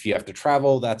sometimes if you have to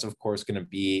travel, that's of course going to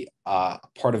be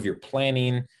part of your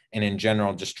planning. And in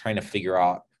general, just trying to figure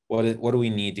out what do we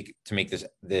need to make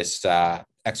this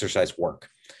exercise work.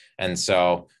 And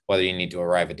so whether you need to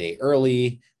arrive a day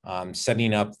early,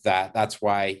 setting up that's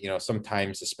why,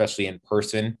 sometimes, especially in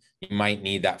person, you might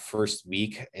need that first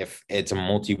week. If it's a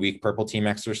multi-week purple team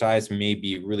exercise,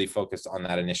 maybe really focused on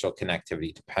that initial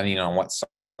connectivity, depending on what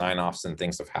sign-offs and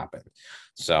things have happened.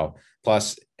 So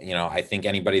plus, I think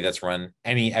anybody that's run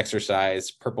any exercise,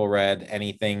 purple, red,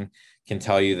 anything, can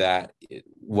tell you that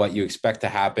what you expect to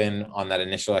happen on that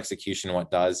initial execution,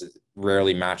 what does,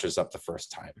 rarely matches up the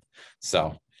first time.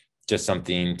 So just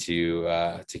something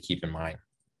to keep in mind.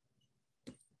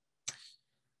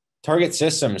 Target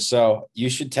systems. So you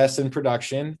should test in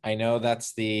production. I know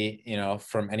that's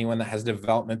from anyone that has a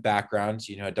development background,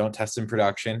 don't test in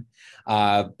production.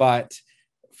 But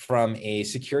from a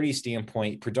security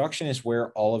standpoint, production is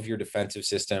where all of your defensive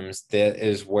systems, that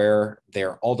is where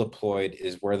they're all deployed,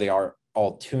 is where they are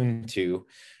all tuned to.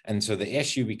 And so the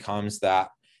issue becomes that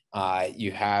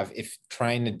if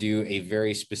trying to do a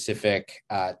very specific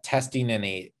testing in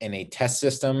a test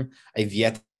system, I've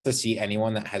yet to see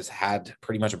anyone that has had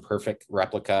pretty much a perfect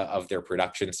replica of their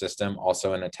production system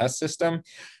also in a test system.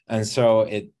 And so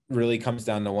it really comes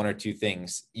down to one or two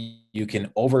things. You can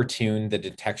overtune the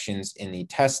detections in the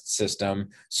test system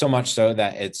so much so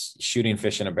that it's shooting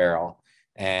fish in a barrel.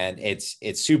 And it's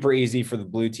super easy for the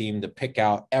blue team to pick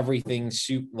out everything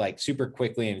super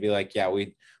quickly and be like, yeah,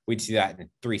 we'd see that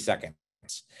in 3 seconds.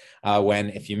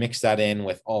 When if you mix that in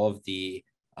with all of the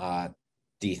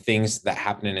things that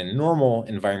happen in a normal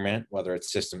environment, whether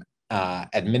it's system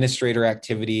administrator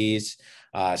activities,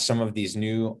 some of these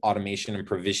new automation and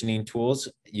provisioning tools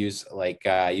use a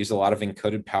lot of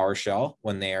encoded PowerShell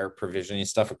when they are provisioning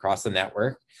stuff across the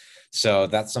network. So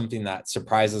that's something that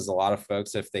surprises a lot of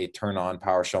folks if they turn on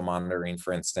PowerShell monitoring,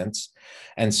 for instance.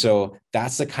 And so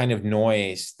that's the kind of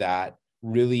noise that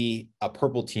really a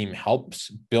purple team helps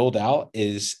build out,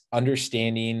 is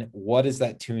understanding what is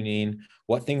that tuning,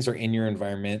 what things are in your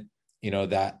environment,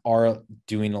 that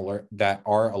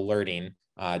are alerting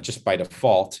just by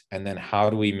default, and then how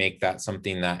do we make that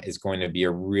something that is going to be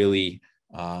a really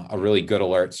good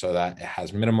alert, so that it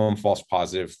has minimum false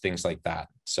positive, things like that.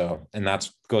 So, and that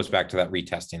goes back to that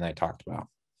retesting I talked about.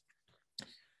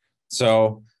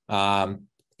 So,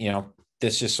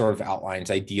 this just sort of outlines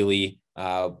ideally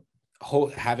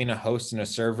having a host and a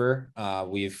server.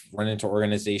 We've run into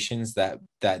organizations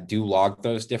that do log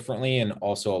those differently and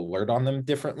also alert on them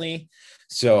differently.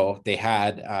 So they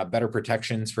had better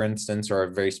protections, for instance, or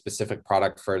a very specific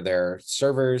product for their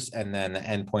servers, and then the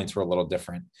endpoints were a little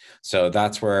different. So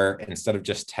that's where, instead of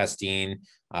just testing,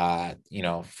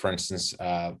 for instance,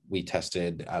 we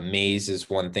tested Maze is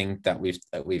one thing that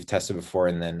we've tested before,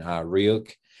 and then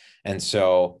Ryuk. And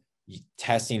so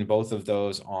testing both of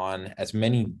those on as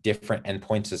many different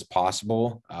endpoints as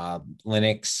possible.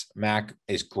 Linux, Mac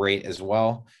is great as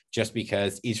well, just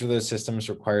because each of those systems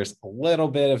requires a little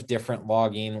bit of different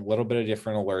logging, a little bit of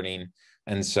different alerting.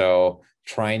 And so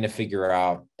trying to figure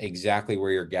out exactly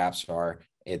where your gaps are,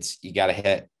 you got to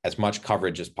hit as much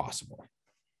coverage as possible.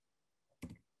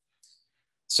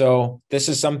 So this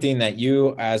is something that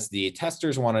you as the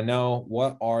testers want to know.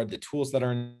 What are the tools that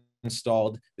are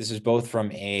installed? This is both from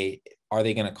are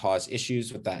they going to cause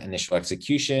issues with that initial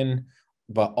execution,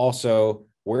 but also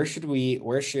where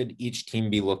should each team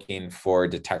be looking for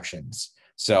detections?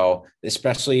 So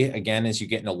especially, again, as you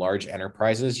get into large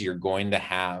enterprises, you're going to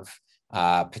have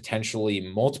potentially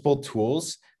multiple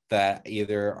tools that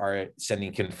either are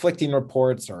sending conflicting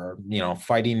reports or,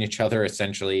 fighting each other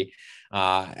essentially.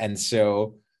 And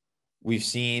so we've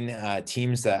seen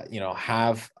teams that,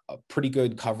 have a pretty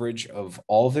good coverage of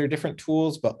all of their different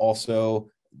tools, but also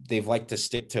they've liked to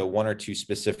stick to one or two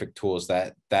specific tools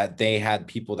that they had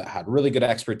people that had really good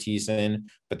expertise in.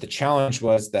 But the challenge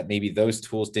was that maybe those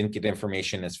tools didn't get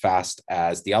information as fast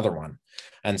as the other one.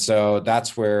 And so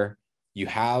that's where you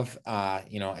have,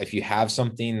 if you have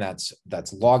something that's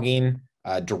logging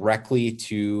directly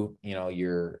to,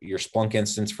 your Splunk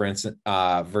instance, for instance,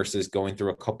 versus going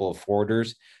through a couple of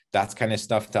forwarders, that's kind of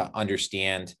stuff to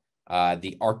understand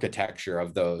the architecture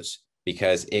of those,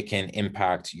 because it can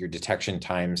impact your detection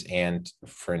times and,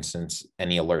 for instance,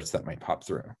 any alerts that might pop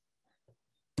through.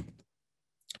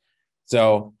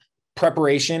 So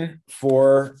preparation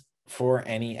for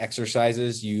any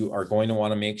exercises, you are going to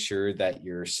want to make sure that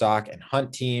your SOC and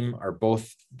hunt team are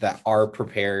both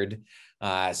prepared.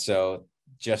 So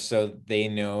just so they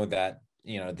know that,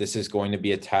 this is going to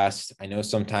be a test. I know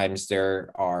sometimes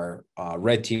there are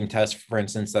red team tests, for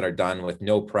instance, that are done with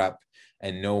no prep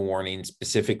and no warning,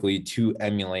 specifically to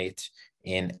emulate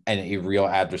in a real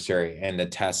adversary, and the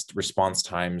test response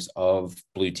times of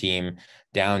blue team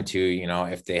down to,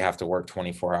 if they have to work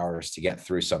 24 hours to get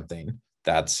through something.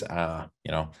 That's, I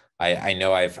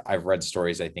know I've read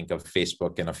stories, I think, of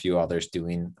Facebook and a few others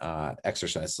doing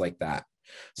exercises like that.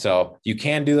 So you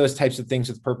can do those types of things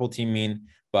with purple teaming,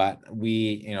 but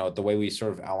the way we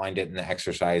sort of outlined it in the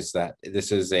exercise, that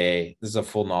this is a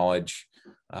full knowledge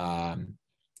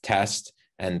test,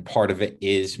 and part of it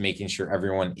is making sure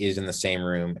everyone is in the same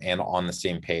room and on the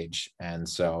same page. And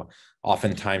so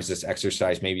oftentimes this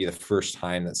exercise may be the first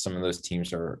time that some of those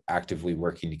teams are actively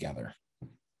working together.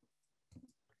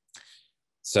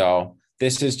 So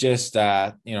this is just,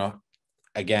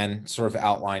 again, sort of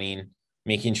outlining,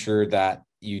 making sure that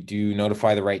you do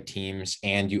notify the right teams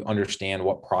and you understand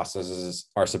what processes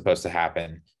are supposed to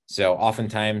happen. So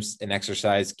oftentimes an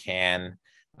exercise can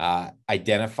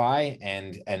identify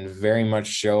and very much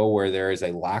show where there is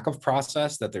a lack of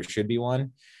process, that there should be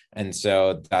one. And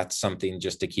so that's something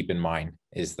just to keep in mind,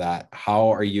 is that how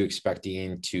are you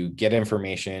expecting to get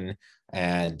information,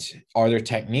 and are there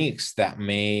techniques that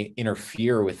may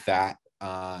interfere with that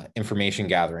information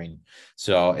gathering?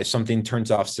 So if something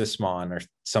turns off Sysmon or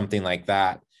something like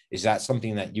that, is that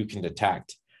something that you can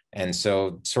detect? And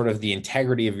so sort of the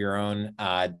integrity of your own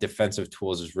defensive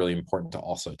tools is really important to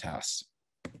also test.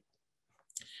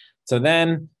 So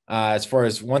then as far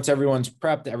as once everyone's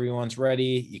prepped, everyone's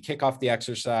ready, you kick off the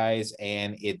exercise,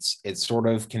 and it sort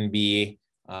of can be,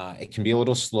 it can be a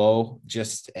little slow,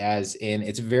 just as in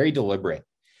it's very deliberate.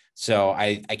 So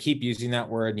I keep using that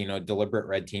word, deliberate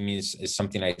red teaming is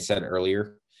something I said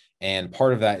earlier. And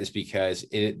part of that is because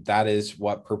that is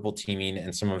what purple teaming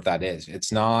and some of that is.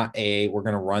 It's not we're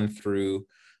going to run through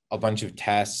a bunch of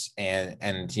tests and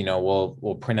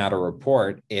we'll print out a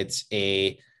report. It's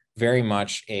very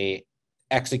much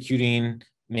executing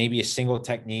maybe a single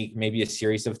technique, maybe a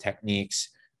series of techniques,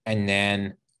 and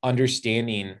then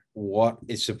understanding what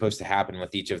is supposed to happen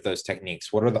with each of those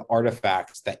techniques. What are the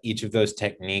artifacts that each of those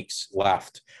techniques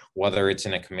left, whether it's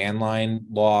in a command line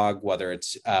log, whether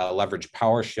it's leverage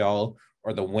PowerShell,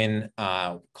 or the Win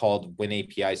called Win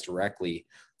APIs directly.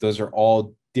 Those are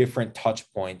all different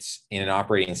touch points in an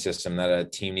operating system that a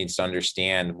team needs to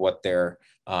understand what their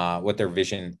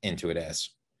vision into it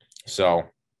is. So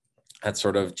that's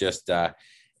sort of just,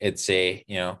 it's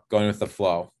going with the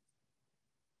flow.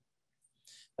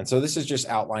 And so this is just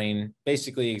outlining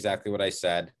basically exactly what I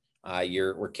said.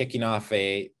 We're kicking off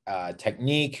a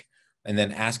technique and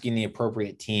then asking the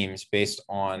appropriate teams based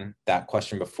on that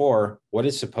question before, what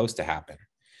is supposed to happen?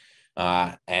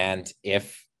 And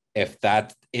if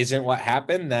that isn't what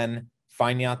happened, then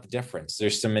finding out the difference.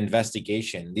 There's some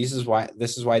investigation. This is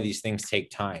why these things take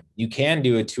time. You can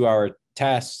do a 2-hour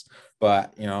test,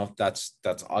 but that's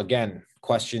again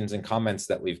questions and comments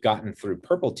that we've gotten through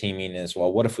purple teaming is,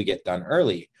 well, what if we get done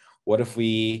early? What if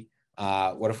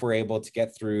we're able to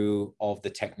get through all of the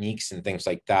techniques and things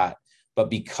like that? But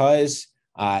because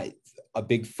a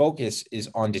big focus is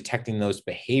on detecting those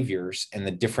behaviors and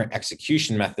the different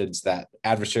execution methods that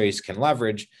adversaries can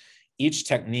leverage, each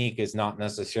technique is not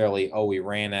necessarily, oh, we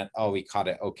ran it, oh, we caught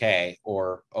it, okay,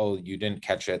 or, oh, you didn't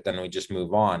catch it, then we just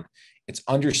move on. It's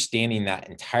understanding that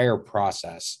entire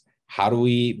process. How do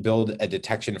we build a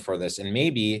detection for this? And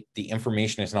maybe the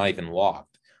information is not even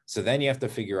logged. So then you have to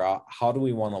figure out, how do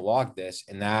we want to log this?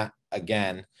 And that,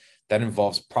 again, that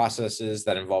involves processes,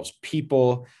 that involves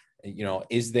people.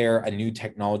 Is there a new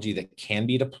technology that can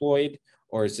be deployed?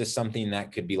 Or is this something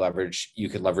that could be leveraged? You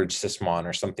could leverage Sysmon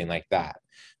or something like that.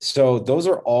 So those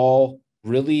are all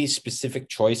really specific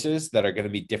choices that are going to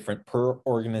be different per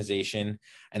organization.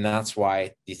 And that's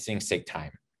why these things take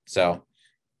time. So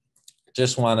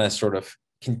just want to sort of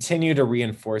continue to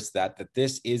reinforce that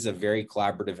this is a very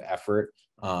collaborative effort.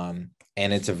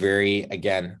 And it's a very,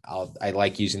 again, I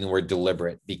like using the word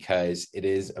deliberate because it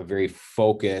is a very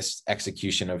focused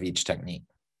execution of each technique.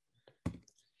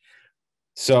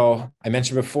 So I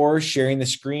mentioned before, sharing the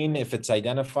screen if it's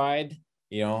identified.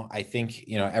 I think,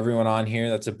 everyone on here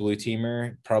that's a blue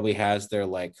teamer probably has their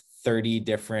like 30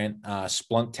 different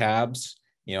Splunk tabs.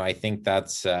 I think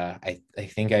that's, I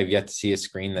think I've yet to see a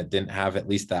screen that didn't have at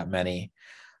least that many,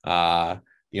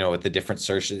 with the different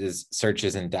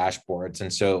searches and dashboards.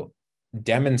 And so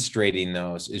demonstrating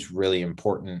those is really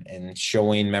important, and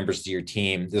showing members of your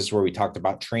team. This is where we talked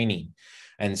about training.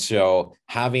 And so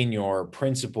having your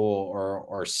principal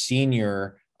or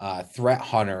senior threat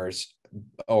hunters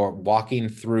or walking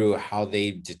through how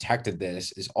they detected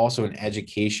this is also an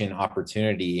education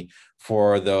opportunity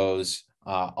for those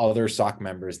other SOC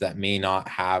members that may not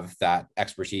have that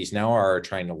expertise now or are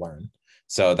trying to learn.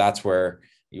 So that's where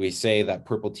we say that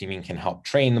purple teaming can help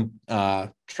train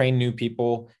new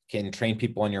people, can train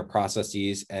people on your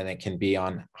processes, and it can be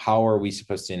on how are we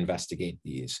supposed to investigate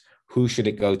these? Who should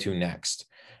it go to next?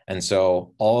 And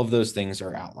so all of those things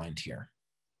are outlined here.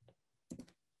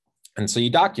 And so you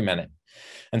document it.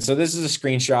 And so this is a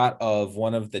screenshot of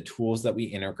one of the tools that we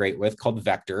integrate with called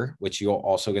Vector, which you'll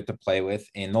also get to play with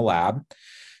in the lab.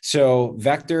 So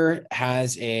Vector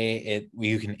has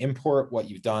you can import what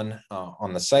you've done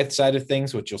on the SCYTHE side of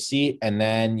things, which you'll see, and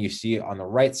then you see on the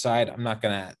right side. I'm not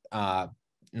gonna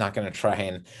try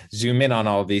and zoom in on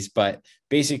all of these, but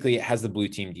basically it has the blue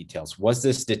team details. Was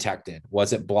this detected?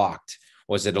 Was it blocked?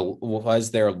 Was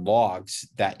there logs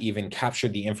that even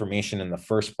captured the information in the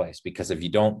first place? Because if you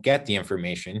don't get the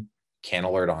information, can't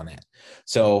alert on it.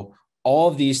 So all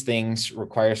of these things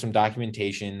require some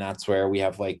documentation. That's where we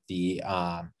have like the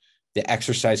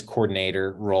exercise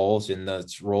coordinator roles, and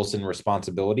those roles and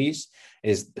responsibilities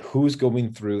is who's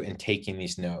going through and taking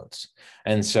these notes.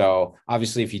 And so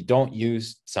obviously if you don't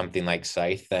use something like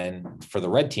SCYTHE, then for the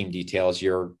red team details,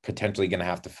 you're potentially going to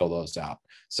have to fill those out.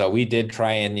 So we did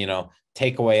try and,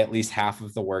 take away at least half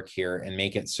of the work here and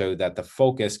make it so that the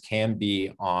focus can be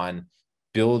on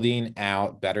building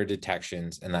out better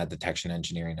detections, and that detection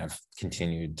engineering I've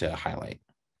continued to highlight.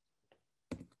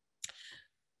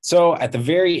 So at the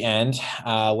very end,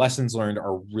 lessons learned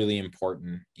are really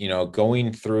important.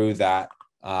 Going through that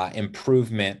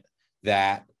improvement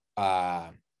I've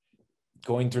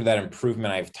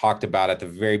talked about at the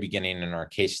very beginning in our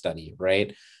case study,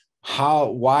 right?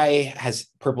 Why has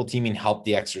purple teaming helped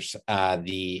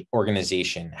the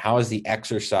organization? How is the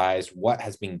exercise? What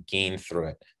has been gained through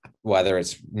it? Whether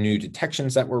it's new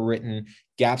detections that were written,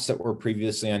 gaps that were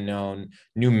previously unknown,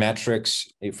 new metrics,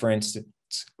 for instance,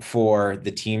 for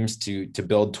the teams to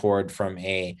build toward from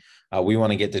we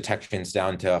want to get detections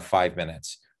down to 5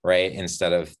 minutes, right?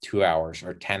 Instead of 2 hours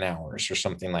or 10 hours or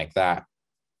something like that.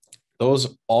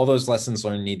 All those lessons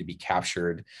learned need to be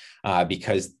captured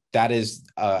because that is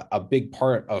a big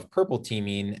part of purple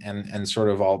teaming, and sort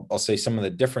of I'll say some of the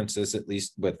differences, at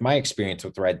least with my experience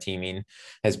with red teaming,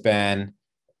 has been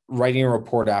writing a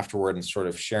report afterward and sort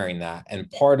of sharing that. And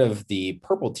part of the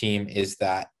purple team is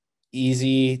that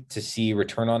easy to see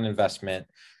return on investment.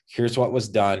 Here's what was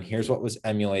done. Here's what was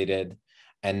emulated.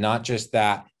 And not just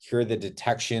that, here are the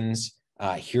detections.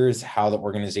 Here's how the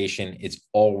organization is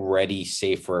already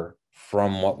safer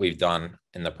from what we've done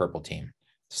in the purple team.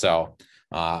 So,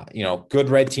 good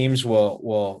red teams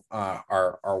are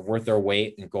worth their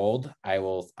weight in gold. I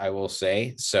will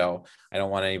say. So I don't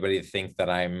want anybody to think that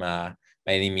I'm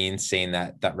by any means saying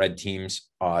that red teams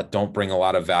don't bring a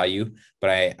lot of value,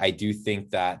 but I do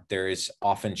think that there is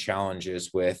often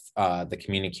challenges with the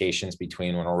communications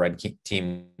between when a red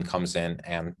team comes in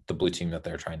and the blue team that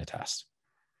they're trying to test.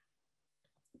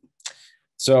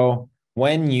 So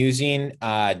when using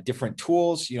different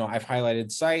tools, I've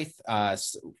highlighted SCYTHE.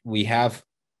 We have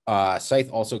SCYTHE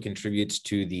also contributes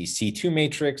to the C2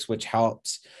 matrix, which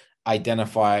helps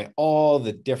identify all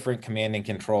the different command and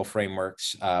control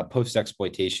frameworks,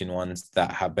 post-exploitation ones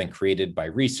that have been created by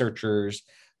researchers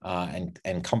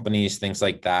and companies, things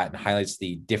like that, and highlights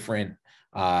the different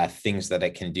things that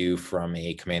it can do from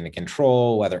a command and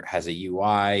control, whether it has a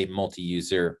UI,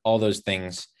 multi-user, all those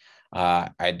things.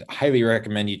 I'd highly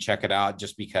recommend you check it out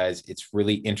just because it's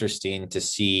really interesting to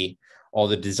see all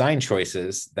the design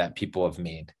choices that people have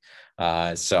made.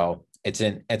 So it's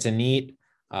a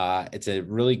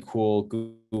really cool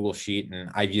Google sheet,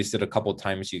 and I've used it a couple of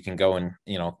times. You can go and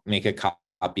make a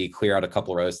copy, clear out a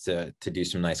couple of rows to do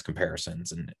some nice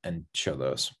comparisons and show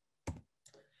those.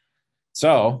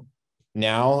 So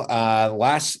now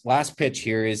last pitch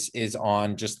here is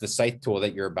on just the SCYTHE tool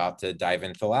that you're about to dive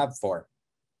into the lab for.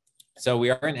 So we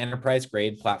are an enterprise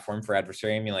grade platform for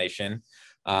adversary emulation.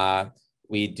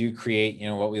 We do create,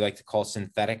 what we like to call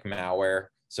synthetic malware.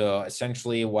 So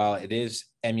essentially, while it is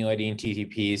emulating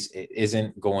TTPs, it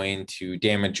isn't going to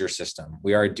damage your system.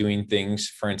 We are doing things,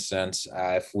 for instance,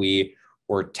 if we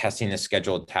were testing a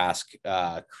scheduled task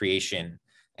creation,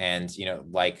 and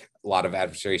like a lot of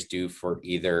adversaries do for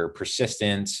either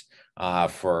persistence,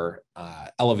 for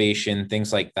elevation,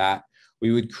 things like that,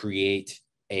 we would create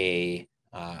a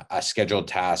scheduled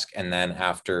task, and then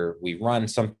after we run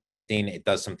something, it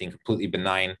does something completely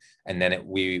benign, and then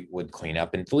we would clean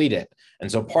up and delete it.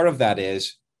 And so part of that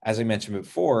is, as I mentioned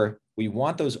before, we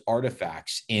want those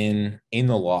artifacts in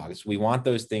the logs. We want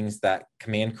those things, that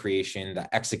command creation, that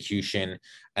execution,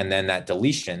 and then that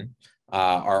deletion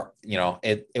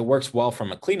it works well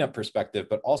from a cleanup perspective,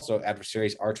 but also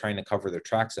adversaries are trying to cover their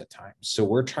tracks at times. So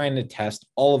we're trying to test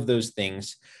all of those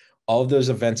things. All of those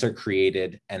events are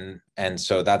created, and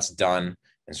so that's done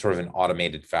in sort of an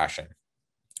automated fashion.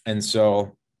 And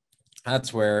so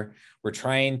that's where we're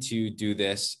trying to do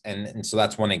this. And so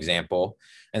that's one example.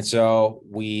 And so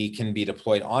we can be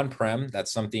deployed on-prem.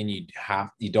 That's something you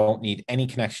don't need any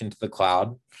connection to the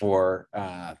cloud for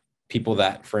people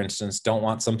that, for instance, don't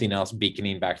want something else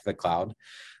beaconing back to the cloud.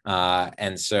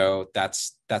 And so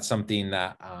that's something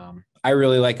that I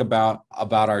really like about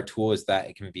our tool, is that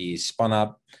it can be spun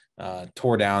up,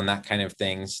 tore down, that kind of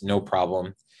things, no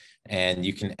problem. And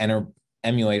you can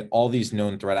emulate all these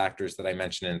known threat actors that I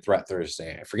mentioned in Threat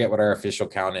Thursday. I forget what our official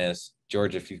count is.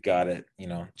 George, if you've got it,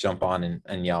 jump on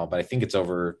and yell, but I think it's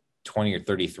over 20 or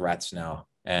 30 threats now.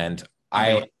 And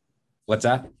what's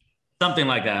that? Something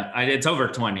like that. It's over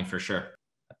 20 for sure.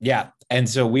 Yeah. And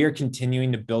so we are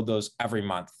continuing to build those every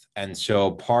month. And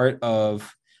so part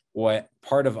of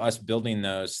us building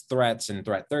those threats in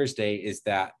Threat Thursday is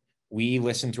that we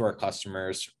listen to our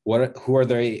customers. Who are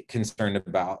they concerned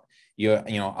about?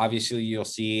 Obviously you'll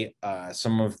see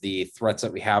some of the threats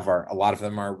that we have a lot of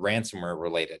them are ransomware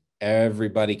related.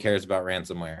 Everybody cares about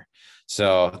ransomware.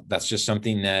 So that's just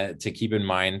something to keep in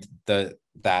mind, that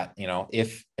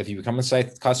if you become a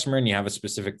SCYTHE customer and you have a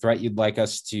specific threat you'd like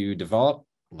us to develop,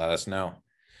 let us know.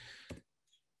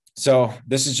 So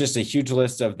this is just a huge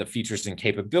list of the features and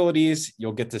capabilities.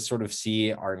 You'll get to sort of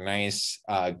see our nice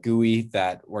GUI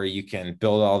where you can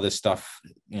build all this stuff,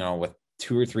 with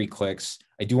 2 or 3 clicks.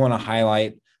 I do want to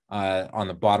highlight on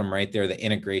the bottom right there, the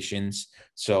integrations.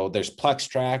 So there's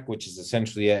PlexTrack, which is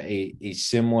essentially a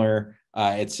similar,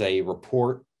 it's a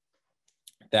report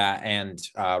and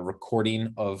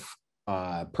recording of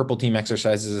purple team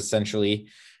exercises essentially.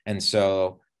 And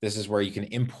so this is where you can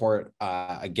import,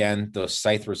 again, those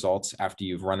SCYTHE results after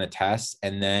you've run a test,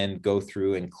 and then go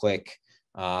through and click,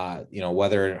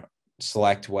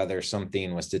 select whether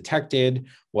something was detected,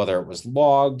 whether it was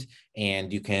logged,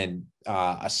 and you can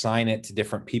assign it to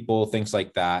different people, things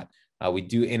like that. We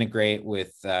do integrate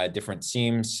with different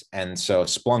SIEMs. And so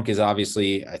Splunk is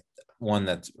obviously one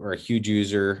we're a huge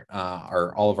user,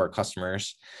 are all of our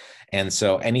customers. And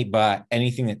so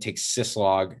anything that takes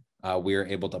syslog, we are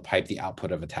able to pipe the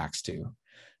output of attacks to.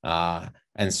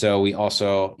 And so we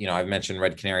also, I've mentioned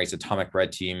Red Canary's Atomic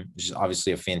Red Team, which is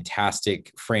obviously a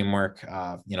fantastic framework.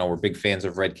 We're big fans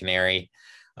of Red Canary.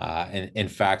 And in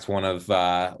fact, one of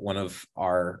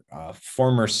our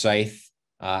former SCYTHE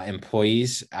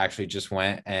employees actually just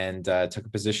went and took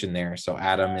a position there. So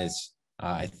Adam is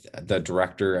the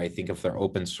director, I think, of their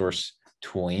open source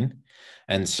tooling.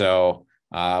 And so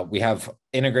we have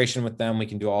integration with them. We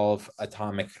can do all of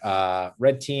Atomic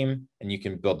Red Team, and you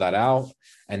can build that out.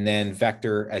 And then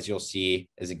Vector, as you'll see,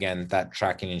 is again that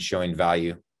tracking and showing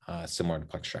value, similar to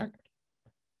PlexTrack.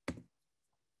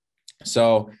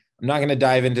 So I'm not going to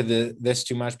dive into this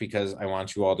too much because I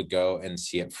want you all to go and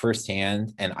see it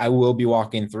firsthand, and I will be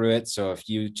walking through it. So if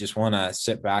you just want to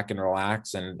sit back and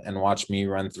relax and watch me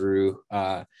run through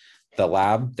the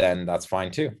lab, then that's fine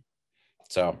too.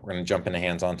 So we're going to jump into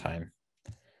hands-on time.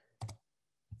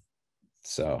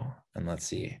 So, and let's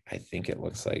see, I think it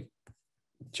looks like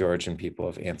George and people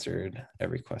have answered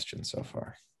every question so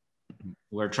far.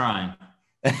 We're trying.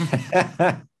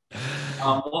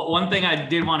 One thing I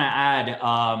did want to add,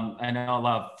 I know a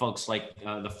lot of folks like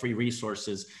the free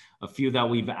resources. A few that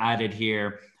we've added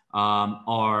here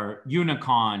are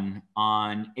Unicon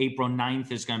on April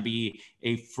 9th is going to be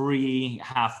a free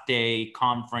half-day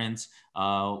conference.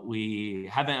 We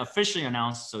haven't officially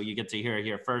announced, so you get to hear it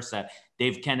here first, that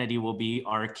Dave Kennedy will be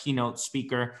our keynote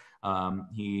speaker.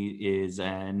 He is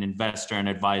an investor and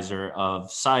advisor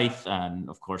of SCYTHE, and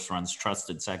of course runs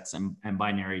Trusted Sex and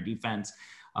Binary Defense.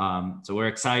 So we're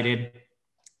excited,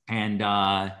 and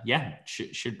yeah,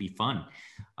 should be fun.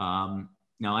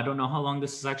 Now, I don't know how long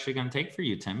this is actually going to take for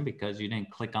you, Tim, because you didn't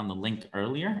click on the link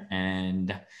earlier,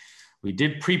 and we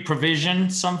did pre-provision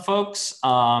some folks.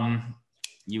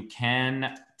 You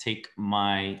can take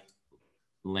my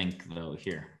link though.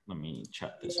 Here, let me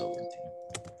chat this over to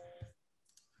you.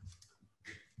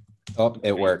 Oh,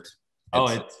 it worked.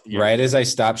 It's right as I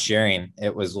stopped sharing,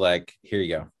 it was like, here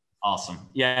you go. Awesome.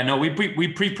 Yeah, no, we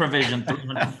pre-provisioned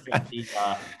 350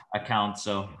 accounts,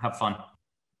 so have fun.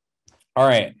 All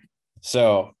right.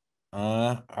 So,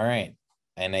 all right.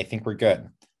 And I think we're good.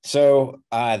 So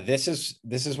this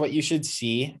is what you should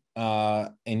see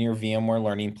in your VMware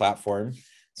learning platform.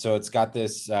 So it's got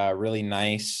this really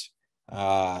nice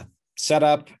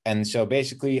setup. And so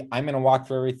basically I'm going to walk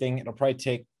through everything. It'll probably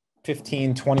take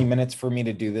 15, 20 minutes for me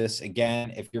to do this.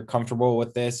 Again, if you're comfortable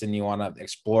with this and you want to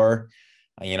explore,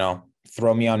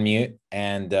 throw me on mute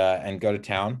and go to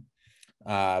town.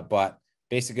 But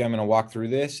basically, I'm going to walk through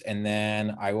this, and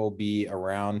then I will be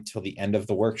around till the end of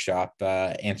the workshop,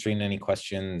 answering any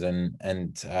questions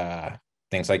and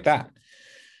things like that.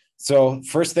 So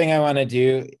first thing I want to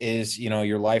do is,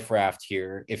 your life raft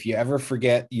here. If you ever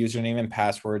forget username and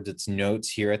passwords, it's notes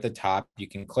here at the top. You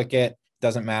can click it.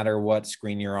 Doesn't matter what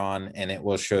screen you're on, and it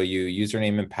will show you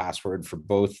username and password for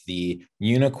both the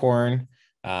Unicorn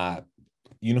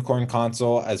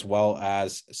console as well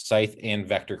as SCYTHE and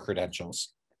Vector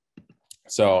credentials.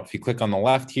 So if you click on the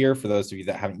left here, for those of you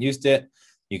that haven't used it,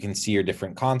 you can see your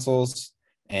different consoles,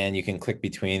 and you can click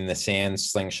between the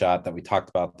SANS Slingshot that we talked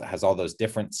about that has all those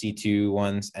different C2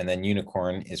 ones, and then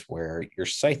Unicorn is where your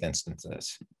SCYTHE instance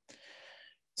is.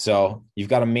 So you've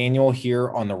got a manual here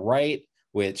on the right,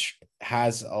 which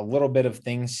has a little bit of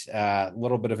things, a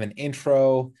little bit of an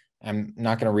intro. I'm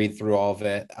not going to read through all of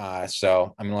it.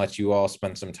 So I'm going to let you all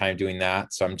spend some time doing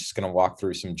that. So I'm just going to walk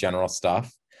through some general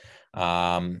stuff.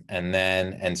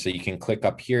 And so you can click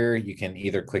up here. You can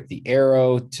either click the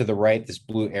arrow to the right, this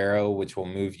blue arrow, which will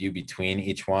move you between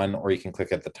each one, or you can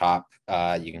click at the top.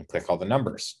 You can click all the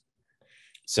numbers.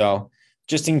 So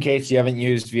just in case you haven't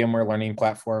used VMware Learning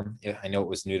Platform, I know it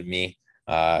was new to me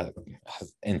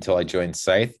until I joined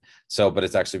SCYTHE. So, but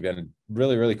it's actually been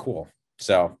really, really cool.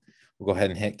 So we'll go ahead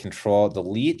and hit Control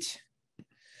Delete.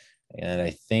 And I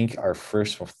think our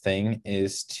first thing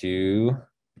is to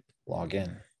log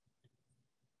in.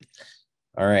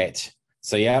 All right.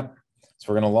 So, yeah. So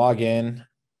we're going to log in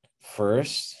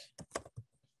first.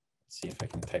 Let's see if I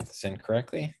can type this in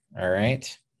correctly. All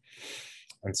right.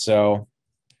 And so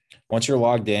once you're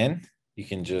logged in, you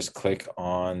can just click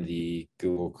on the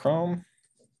Google Chrome.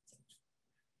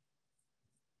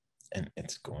 And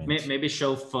it's going to maybe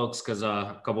show folks, because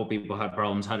a couple of people had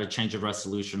problems, how to change the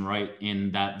resolution right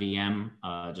in that VM.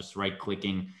 Just right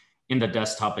clicking in the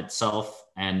desktop itself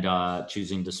and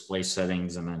choosing display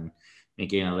settings, and then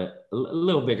making it a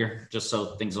little bigger just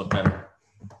so things look better.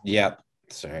 Yep.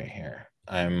 Sorry, here.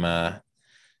 There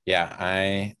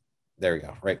we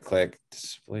go. Right click,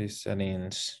 display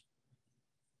settings.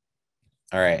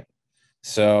 All right.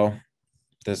 So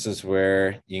this is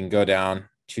where you can go down,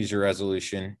 choose your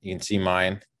resolution. You can see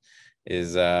mine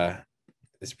is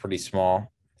pretty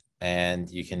small, and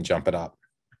you can jump it up.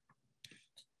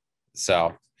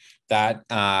 So that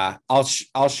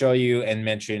I'll show you and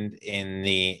mentioned in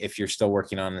the, if you're still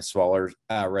working on the smaller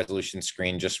resolution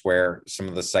screen, just where some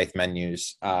of the SCYTHE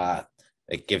menus,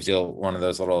 it gives you one of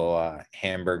those little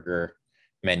hamburger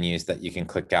menus that you can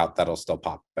click out that'll still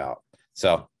pop out.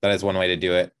 So that is one way to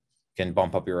do it. You can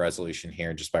bump up your resolution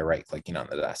here just by right clicking on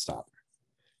the desktop.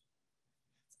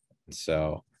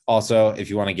 So also, if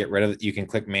you want to get rid of it, you can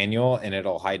click manual and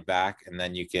it'll hide back, and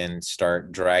then you can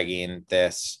start dragging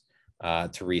this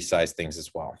to resize things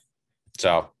as well.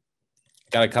 So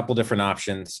got a couple different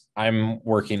options. I'm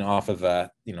working off of a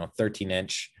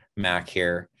 13-inch Mac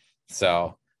here.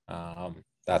 So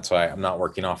that's why I'm not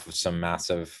working off of some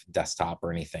massive desktop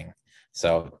or anything.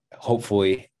 So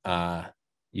hopefully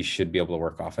you should be able to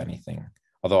work off anything.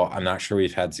 Although I'm not sure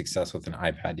we've had success with an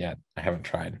iPad yet. I haven't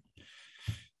tried.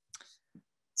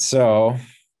 So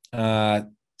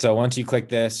once you click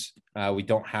this, we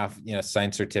don't have,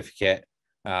 signed certificate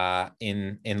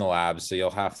in the lab. So you'll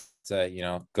have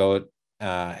to, go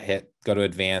to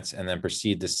advance and then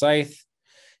proceed to SCYTHE,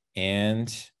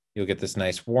 and you'll get this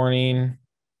nice warning,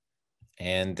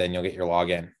 and then you'll get your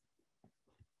login.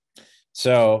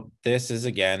 So this is,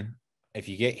 again, if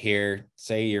you get here,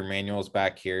 say your manual is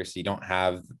back here, so you don't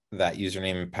have that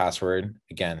username and password,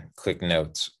 again, click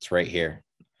notes. It's right here.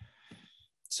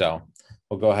 So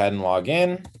we'll go ahead and log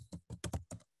in.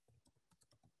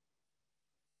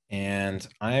 And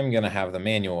I'm going to have the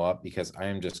manual up because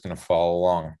I'm just going to follow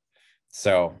along.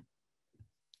 So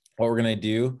what we're going to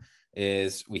do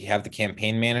is we have the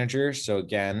campaign manager. So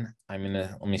again, let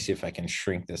me see if I can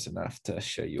shrink this enough to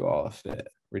show you all if it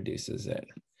reduces it.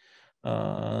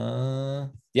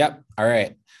 Yep. All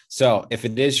right. So if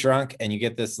it is shrunk and you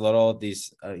get this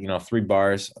these 3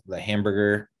 bars, the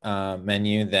hamburger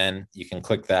menu, then you can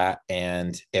click that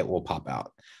and it will pop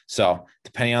out. So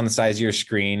depending on the size of your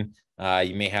screen,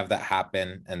 you may have that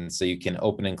happen. And so you can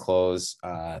open and close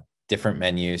different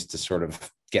menus to sort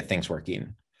of get things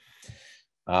working.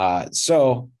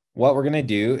 So what we're going to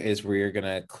do is we're going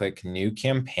to click new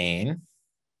campaign.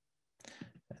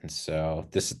 And so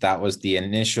that was the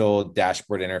initial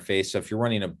dashboard interface. So if you're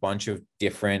running a bunch of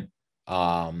different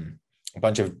like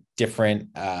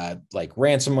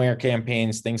ransomware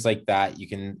campaigns, things like that,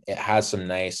 it has some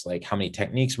nice, like how many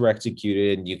techniques were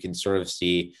executed. You can sort of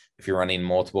see if you're running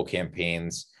multiple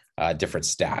campaigns, different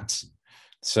stats.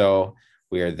 So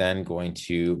we are then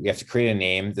we have to create a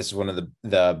name. This is one of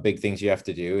the big things you have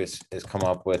to do is come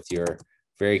up with your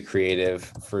very creative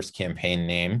first campaign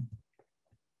name.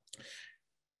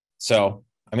 So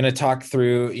I'm going to talk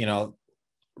through,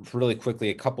 really quickly,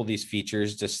 a couple of these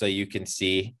features just so you can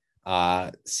see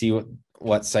what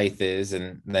SCYTHE is,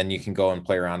 and then you can go and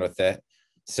play around with it.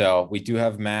 So we do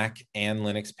have Mac and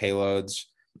Linux payloads.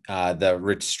 The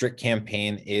restrict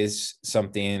campaign is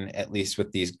something, at least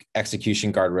with these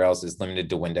execution guardrails, is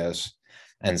limited to Windows.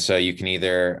 And so you can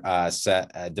either set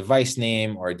a device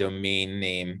name or a domain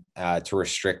name to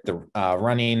restrict the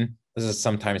running. This is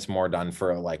sometimes more done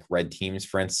for like red teams,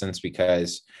 for instance,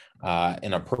 because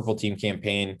in a purple team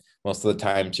campaign, most of the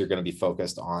times you're going to be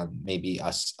focused on maybe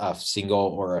a single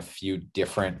or a few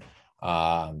different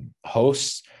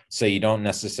hosts. So you don't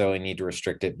necessarily need to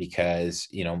restrict it because,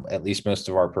 at least most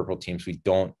of our purple teams, we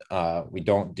don't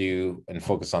do and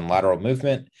focus on lateral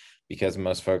movement because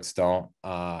most folks don't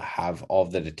have all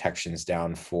of the detections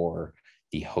down for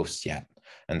the host yet.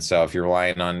 And so if you're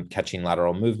relying on catching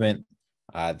lateral movement,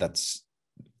 that's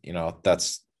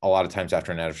a lot of times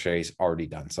after an adversary's already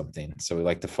done something. So we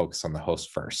like to focus on the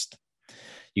host first.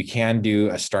 You can do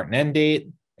a start and end date.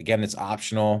 Again, it's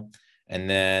optional. And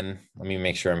then let me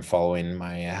make sure I'm following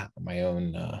my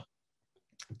own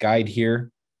guide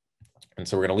here. And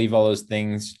so we're going to leave all those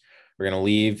things. We're going to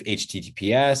leave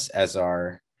HTTPS as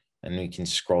and we can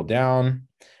scroll down.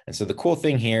 And so the cool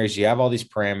thing here is you have all these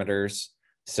parameters.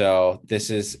 So this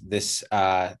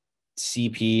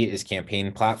CP is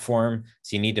campaign platform.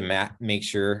 So you need to make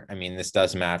sure, this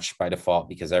does match by default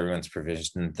because everyone's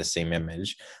provisioned the same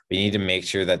image, but you need to make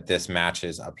sure that this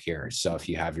matches up here. So if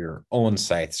you have your own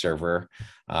SCYTHE server,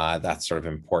 that's sort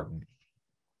of important.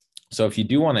 So if you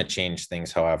do want to change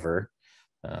things, however,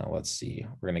 let's see,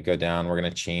 we're going to go down, we're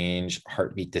going to change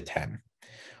heartbeat to 10.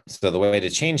 So the way to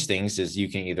change things is you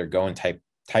can either go and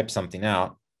type something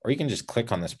out, or you can just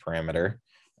click on this parameter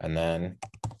and then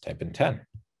type in 10.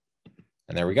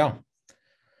 And there we go.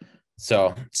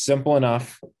 So simple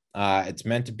enough. It's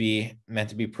meant to be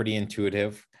pretty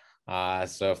intuitive.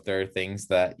 So if there are things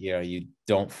that you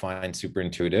don't find super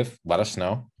intuitive, let us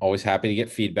know. Always happy to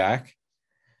get feedback.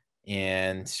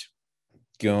 And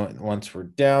once we're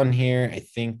down here, I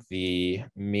think the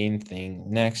main thing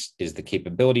next is the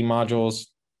capability modules.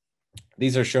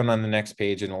 These are shown on the next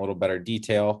page in a little better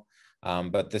detail.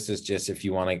 But this is just if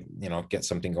you want to, get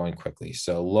something going quickly.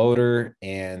 So loader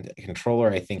and controller,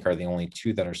 I think, are the only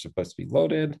two that are supposed to be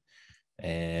loaded.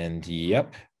 And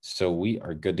yep, so we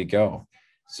are good to go.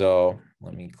 So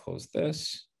let me close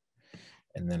this.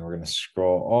 And then we're going to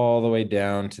scroll all the way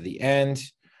down to the end.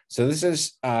 So this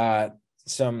is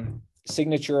some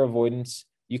signature avoidance.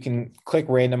 You can click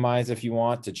randomize if you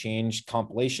want to change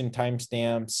compilation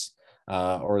timestamps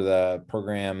or the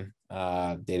program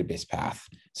database path.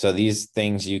 So these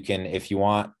things you can, if you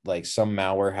want, like some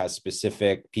malware has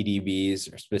specific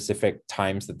PDBs or specific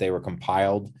times that they were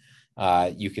compiled,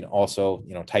 you can also,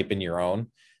 type in your own.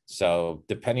 So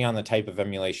depending on the type of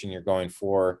emulation you're going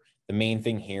for, the main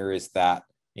thing here is that,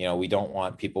 we don't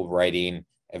want people writing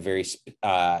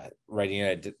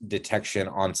a detection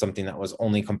on something that was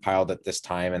only compiled at this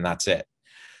time and that's it.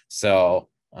 So,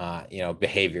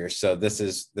 behavior. So this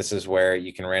is where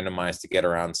you can randomize to get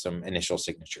around some initial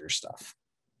signature stuff.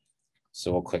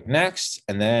 So we'll click next,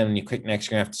 and then when you click next,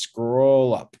 you're gonna have to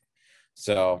scroll up.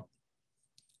 So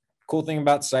cool thing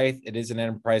about SCYTHE, it is an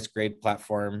enterprise grade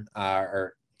platform,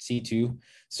 or C2.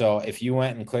 So if you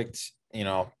went and clicked,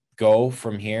 go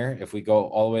from here, if we go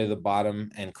all the way to the bottom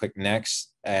and click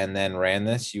next and then ran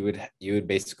this, you would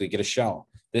basically get a shell.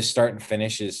 This start and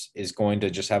finish is going to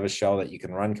just have a shell that you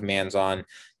can run commands on.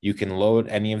 You can load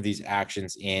any of these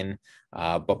actions in,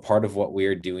 but part of what we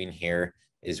are doing here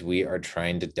is we are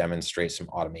trying to demonstrate some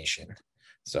automation.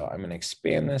 So I'm going to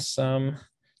expand this some,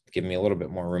 give me a little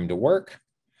bit more room to work.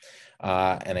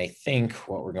 And I think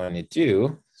what we're going to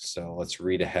do, so let's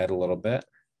read ahead a little bit.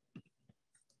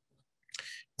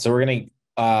 So we're going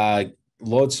to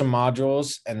load some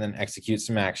modules and then execute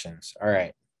some actions. All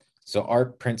right. So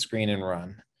ARP, print screen, and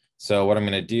run. So what I'm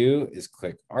going to do is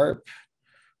click ARP.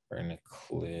 We're going to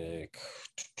click,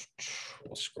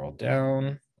 we'll scroll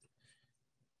down,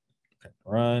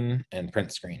 run, and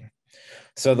print screen.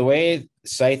 So the way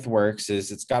SCYTHE works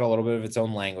is it's got a little bit of its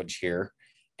own language here.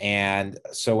 And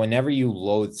so whenever you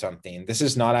load something, this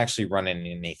is not actually running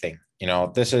anything.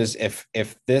 This is if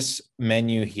this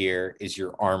menu here is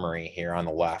your armory here on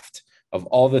the left of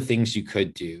all the things you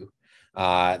could do,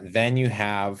 then you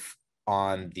have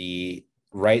on the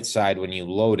right side, when you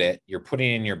load it, you're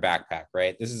putting it in your backpack,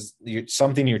 right? This is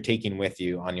something you're taking with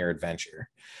you on your adventure.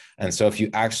 And so if you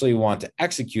actually want to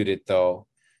execute it though,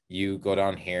 you go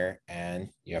down here and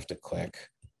you have to click,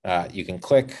 you can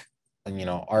click,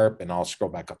 ARP, and I'll scroll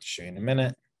back up to show you in a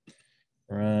minute.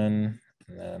 Run,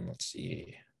 and then let's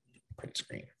see, print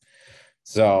screen.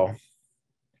 So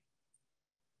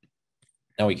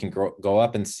now we can go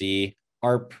up and see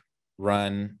ARP,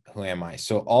 run, who am I?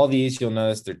 So all these, you'll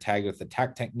notice they're tagged with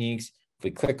attack techniques. If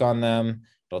we click on them,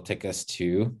 it'll take us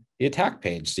to the attack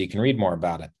page so you can read more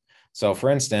about it. So for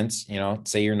instance,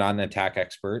 say you're not an attack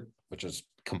expert, which is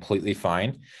completely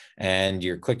fine, and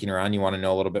you're clicking around, you want to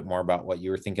know a little bit more about what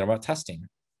you were thinking about testing.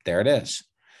 There it is.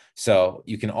 So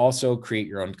you can also create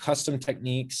your own custom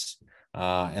techniques,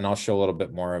 and I'll show a little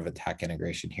bit more of attack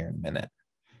integration here in a minute.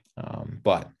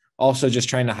 But also just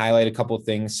trying to highlight a couple of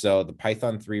things. So the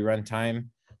Python 3 runtime,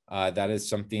 that is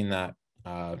something that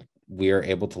we are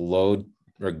able to load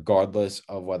regardless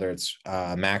of whether it's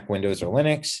Mac, Windows, or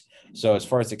Linux. So as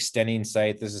far as extending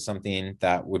SCYTHE, this is something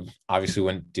that obviously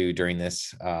wouldn't do during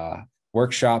this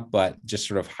workshop, but just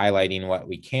sort of highlighting what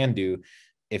we can do.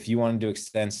 If you wanted to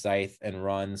extend SCYTHE and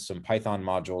run some Python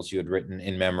modules you had written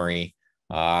in memory,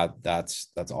 that's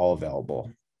all available.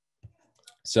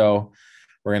 So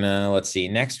we're gonna, let's see,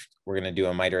 next we're gonna do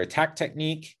a MITRE attack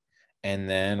technique, and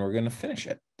then we're gonna finish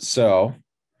it. So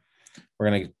we're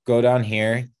going to go down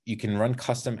here. You can run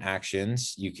custom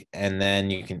actions, and then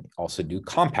you can also do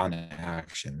compound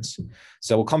actions.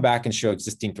 So we'll come back and show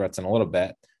existing threats in a little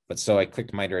bit. But so I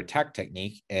clicked MITRE attack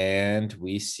technique, and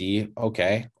we see,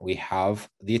 okay, we have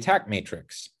the attack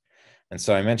matrix. And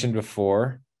so I mentioned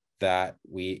before that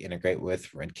we integrate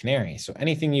with Red Canary. So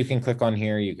anything you can click on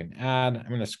here, you can add. I'm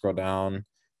going to scroll down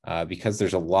because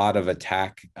there's a lot of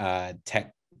attack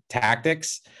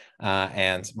tactics.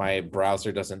 And my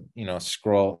browser doesn't,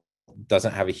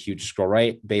 doesn't have a huge scroll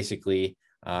right. Basically,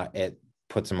 it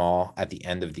puts them all at the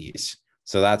end of these.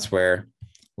 So that's where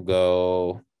we'll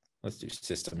go. Let's do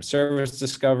system service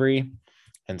discovery.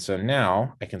 And so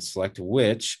now I can select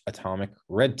which atomic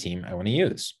red team I want to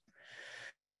use.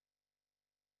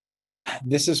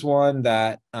 This is one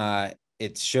that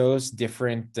it shows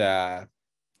different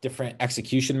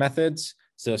execution methods.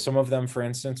 So some of them, for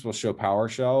instance, will show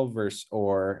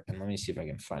PowerShell and let me see if I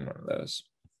can find one of those.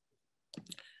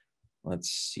 Let's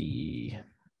see.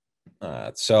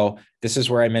 So this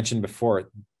is where I mentioned before,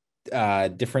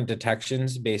 different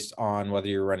detections based on whether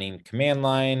you're running command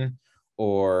line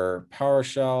or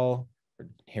PowerShell.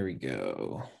 Here we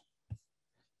go.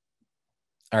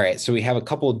 All right, so we have a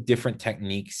couple of different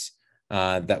techniques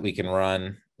that we can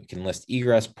run. We can list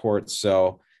egress ports.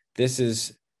 So this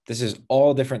is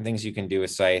all different things you can do with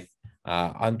SCYTHE.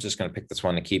 I'm just going to pick this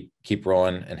one to keep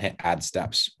rolling and hit add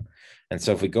steps. And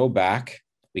so if we go back,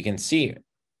 we can see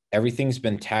everything's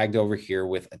been tagged over here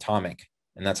with atomic.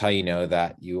 And that's how you know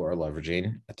that you are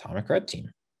leveraging atomic red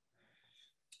team.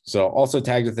 So also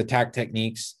tagged with attack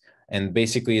techniques. And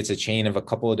basically it's a chain of a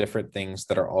couple of different things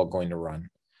that are all going to run.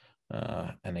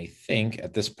 And I think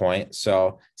at this point,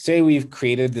 so say we've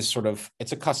created this sort of,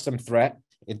 it's a custom threat.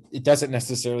 It doesn't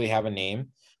necessarily have a name,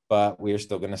 but we're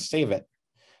still going to save it.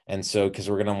 And so, because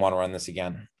we're going to want to run this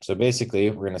again. So basically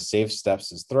we're going to save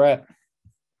steps as threat,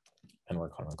 and we're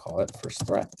going to call it first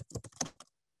threat.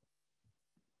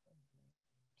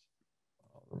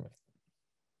 All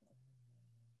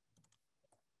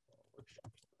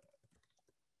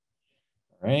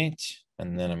right.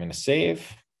 And then I'm going to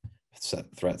save.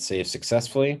 Set threat save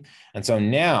successfully. And so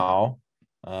now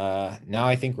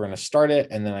I think we're going to start it,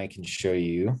 and then I can show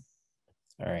you.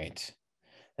 All right.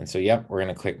 And so, yep, we're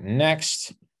going to click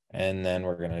next, and then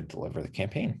we're going to deliver the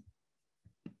campaign.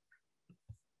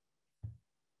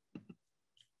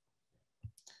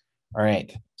 All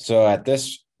right. So at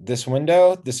this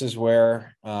window, this is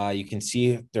where you can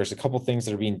see there's a couple things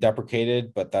that are being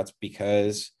deprecated, but that's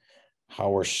because how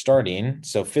we're starting.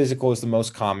 So physical is the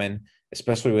most common,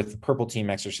 especially with purple team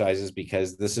exercises,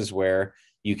 because this is where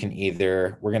you can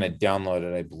either, we're going to download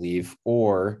it, I believe,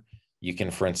 or you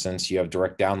can, for instance, you have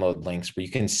direct download links where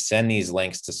you can send these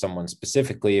links to someone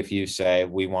specifically. If you say,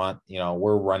 we want,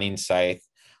 we're running Scythe,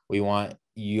 we want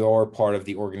your part of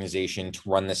the organization to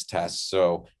run this test.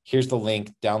 So here's the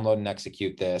link, download and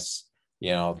execute this,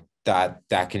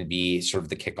 that can be sort of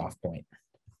the kickoff point.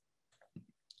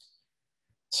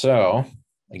 So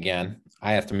again,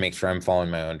 I have to make sure I'm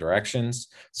following my own directions.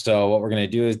 So what we're going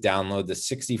to do is download the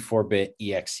 64-bit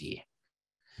exe.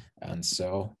 And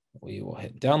so we will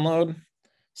hit download,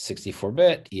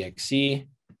 64-bit exe,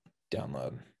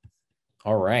 download.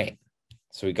 All right.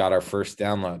 So we got our first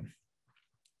download.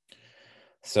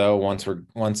 So once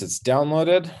it's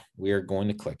downloaded, we are going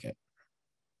to click it.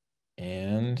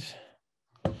 And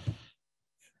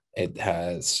it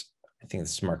has, I think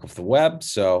it's mark of the web.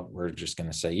 So we're just going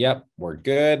to say, yep, we're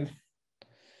good.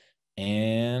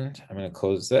 And I'm going to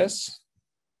close this.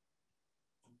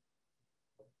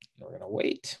 We're going to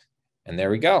wait. And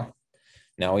there we go.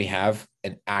 Now we have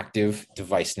an active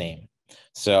device name.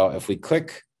 So if we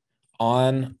click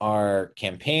on our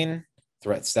campaign,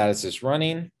 threat status is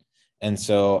running. And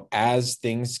so as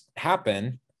things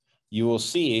happen, you will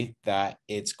see that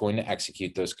it's going to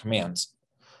execute those commands.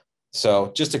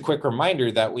 So just a quick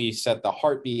reminder that we set the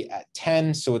heartbeat at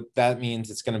 10. So that means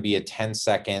it's going to be a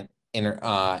 10-second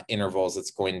intervals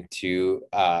it's going to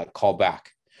call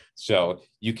back. So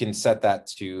you can set that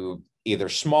to either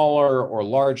smaller or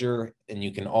larger. And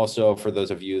you can also, for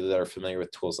those of you that are familiar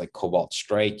with tools like Cobalt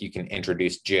Strike, you can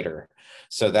introduce jitter.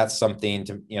 So that's something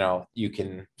to, you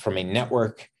can, from a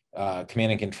network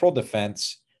command and control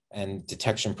defense and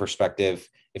detection perspective,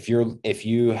 if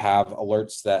you have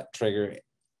alerts that trigger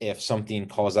if something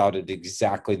calls out at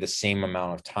exactly the same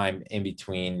amount of time in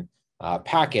between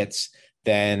packets,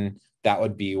 then that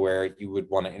would be where you would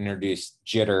want to introduce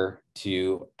jitter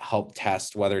to help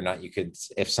test whether or not you could,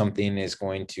 if something is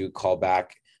going to call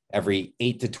back every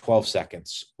 8 to 12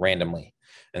 seconds randomly.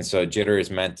 And so jitter is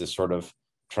meant to sort of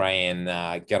try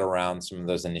and get around some of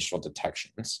those initial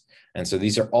detections. And so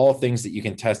these are all things that you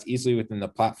can test easily within the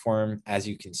platform. As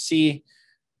you can see,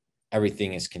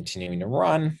 everything is continuing to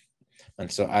run.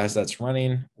 And so as that's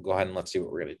running, we'll go ahead and let's see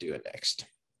what we're going to do next.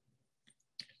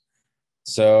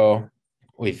 So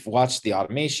we've watched the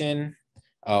automation.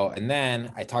 Oh, and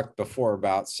then I talked before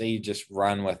about, say you just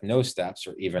run with no steps,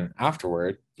 or even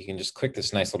afterward, you can just click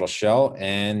this nice little shell,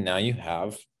 and now you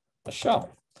have a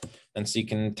shell. And so you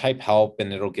can type help,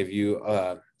 and it'll give you,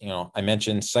 I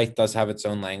mentioned Scythe does have its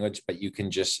own language, but you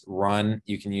can just run.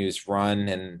 You can use run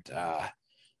and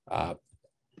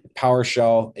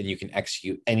PowerShell, and you can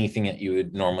execute anything that you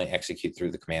would normally execute through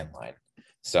the command line.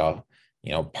 So,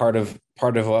 part of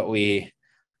what we,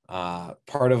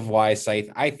 part of why Scythe,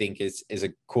 I think, is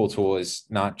a cool tool is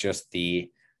not just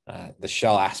the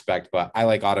shell aspect, but I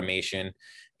like automation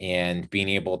and being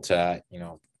able to,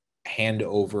 hand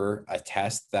over a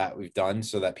test that we've done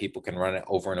so that people can run it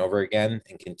over and over again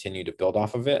and continue to build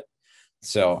off of it.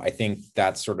 So I think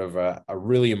that's sort of a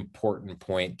really important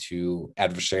point to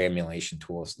adversary emulation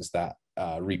tools, is that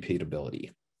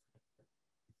repeatability.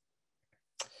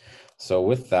 So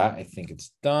with that, I think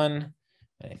it's done.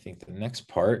 And I think the next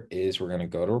part is we're going to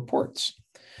go to reports.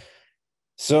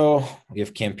 So we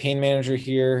have campaign manager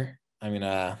here. I'm going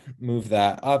to move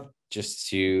that up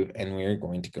and we're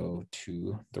going to go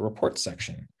to the reports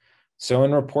section. So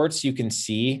in reports, you can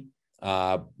see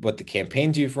what the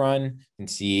campaigns you've run. You can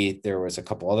see there was a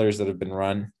couple others that have been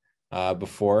run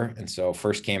before. And so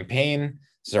first campaign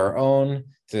is our own.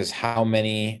 This is how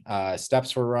many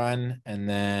steps were run, and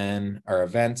then our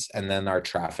events, and then our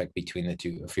traffic between the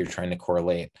two, if you're trying to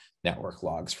correlate network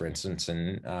logs, for instance,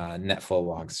 and net flow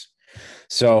logs.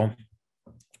 So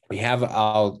we have,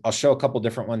 I'll show a couple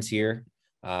different ones here.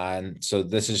 And so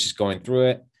this is just going through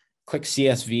it. Click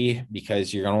CSV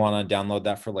because you're going to want to download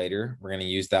that for later. We're going to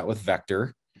use that with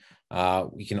vector.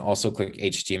 We can also click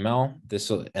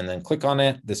HTML, and then click on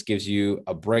it. This gives you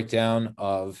a breakdown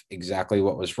of exactly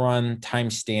what was run,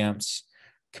 timestamps,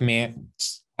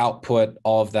 commands, output,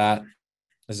 all of that.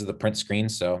 This is the print screen.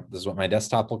 So this is what my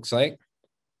desktop looks like.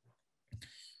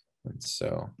 And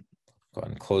so go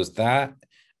ahead and close that.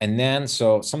 And then,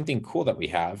 so something cool that we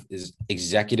have is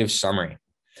executive summary.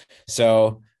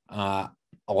 So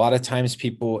a lot of times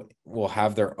people will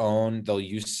have their own, they'll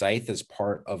use Scythe as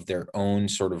part of their own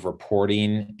sort of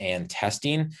reporting and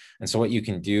testing. And so what you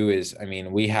can do is, I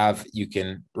mean, you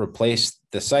can replace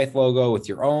the Scythe logo with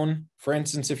your own, for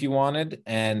instance, if you wanted.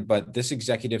 But this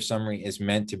executive summary is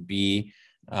meant to be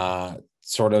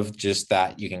sort of just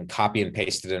that you can copy and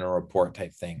paste it in a report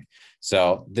type thing.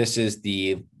 So this is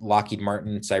the Lockheed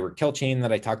Martin cyber kill chain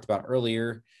that I talked about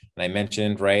earlier. And I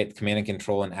mentioned, right, command and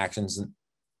control and actions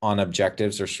on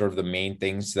objectives are sort of the main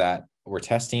things that we're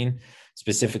testing.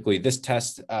 Specifically, this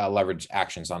test leveraged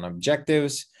actions on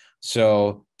objectives.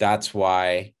 So that's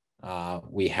why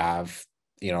we have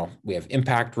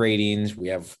impact ratings, we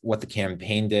have what the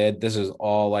campaign did. This is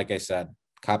all, like I said,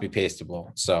 copy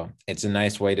pastable. So it's a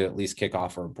nice way to at least kick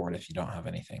off a report if you don't have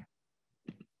anything.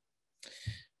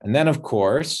 And then, of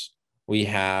course, we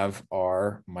have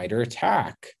our MITRE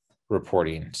attack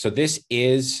reporting. So this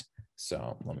is,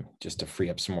 let me just to free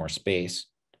up some more space.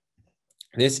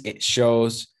 It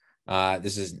shows,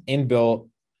 this is an inbuilt,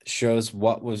 shows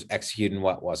what was executed and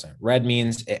what wasn't. Red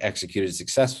means it executed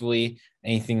successfully.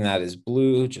 Anything that is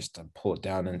blue, just to pull it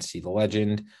down and see the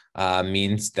legend,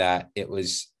 means that it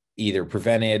was either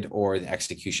prevented or the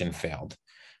execution failed.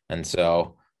 And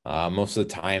so most of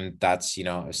the time that's,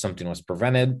 if something was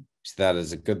prevented, so that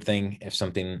is a good thing. If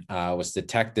something was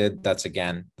detected, that's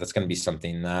going to be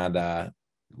something that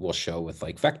we'll show with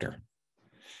like vector.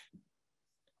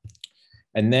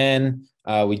 And then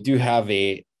we do have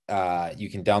you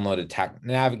can download Attack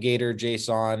Navigator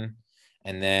JSON.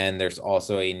 And then there's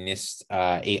also a NIST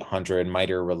 800.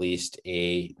 MITRE released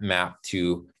a map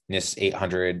to NIST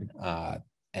 800.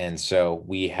 And so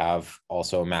we have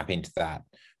also a mapping to that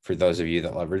for those of you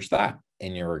that leverage that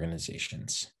in your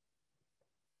organizations.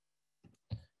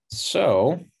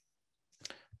 So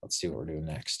let's see what we're doing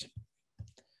next.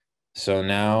 So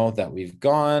now that we've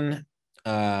gone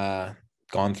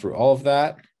through all of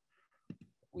that,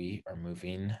 we are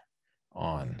moving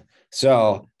on.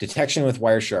 So detection with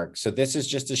Wireshark. So this is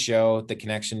just to show the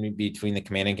connection between the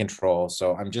command and control.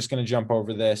 So I'm just going to jump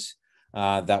over this.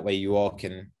 That way you all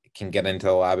can get into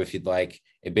the lab if you'd like.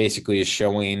 It basically is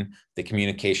showing the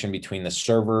communication between the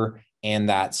server and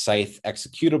that Scythe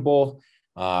executable.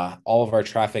 All of our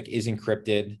traffic is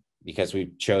encrypted because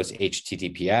we chose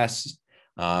HTTPS.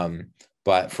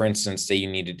 But for instance, say you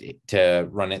needed to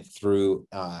run it through,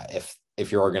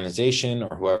 if your organization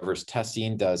or whoever's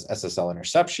testing does SSL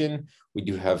interception, we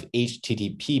do have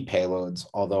HTTP payloads,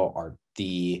 although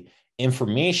the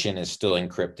information is still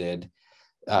encrypted,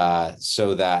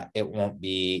 so that it won't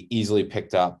be easily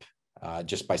picked up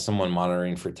just by someone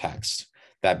monitoring for text.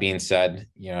 That being said,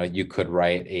 you could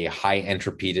write a high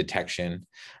entropy detection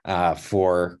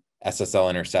for SSL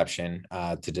interception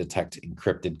to detect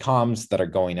encrypted comms that are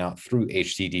going out through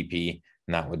HTTP.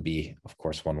 And that would be, of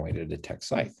course, one way to detect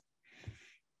Scythe.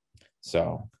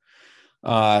 So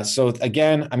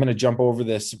again, I'm going to jump over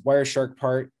this Wireshark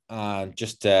part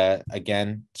just to,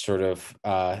 again, sort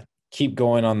of keep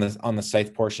going on the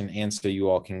Scythe portion, and so you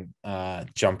all can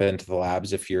jump into the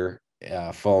labs if you're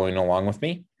following along with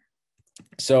me.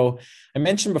 So I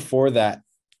mentioned before that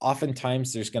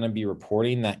oftentimes there's going to be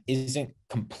reporting that isn't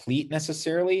complete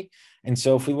necessarily. And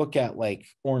so if we look at like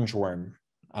Orange Worm,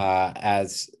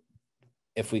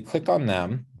 if we click on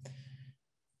them,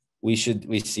 we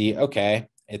see, okay,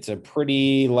 it's a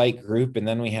pretty light group. And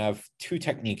then we have 2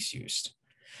 techniques used.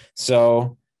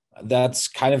 So that's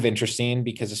kind of interesting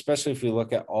because especially if we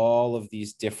look at all of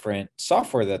these different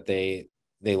software that they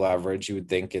leverage, you would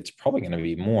think it's probably going to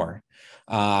be more.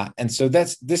 And so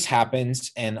this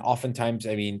happens. And oftentimes,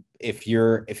 I mean, if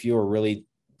you're really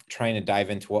trying to dive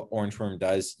into what Orange Worm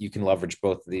does, you can leverage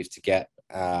both of these to get,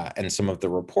 and some of the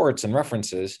reports and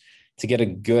references to get a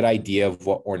good idea of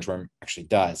what Orange Worm actually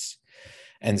does.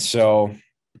 And so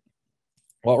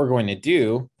what we're going to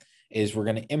do is we're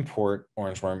going to import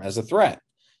Orangeworm as a threat.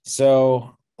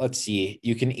 So let's see,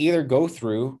 you can either go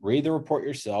through, read the report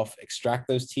yourself, extract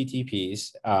those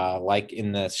TTPs, like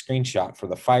in the screenshot for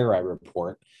the FireEye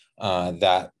report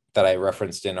that I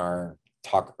referenced in our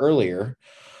talk earlier,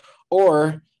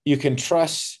 or you can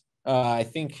trust, I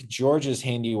think, George's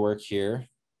handiwork here.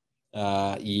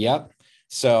 Yep.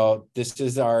 So this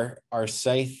is our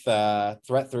SCYTHE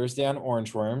Threat Thursday on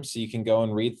Orangeworm. So you can go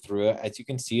and read through it. As you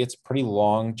can see, it's pretty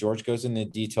long. George goes into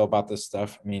detail about this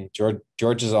stuff. I mean,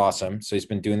 George is awesome. So he's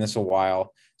been doing this a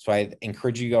while. So I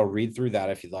encourage you to go read through that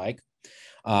if you'd like.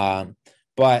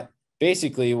 But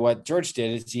basically what George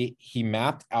did is he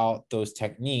mapped out those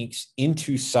techniques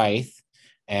into SCYTHE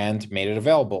and made it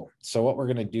available. So what we're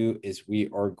going to do is we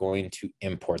are going to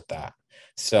import that.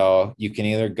 So you can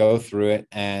either go through it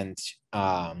and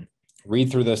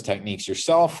read through those techniques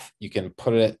yourself. You can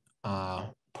put it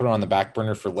on the back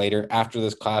burner for later after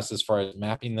this class as far as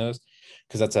mapping those,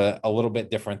 because that's a little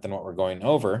bit different than what we're going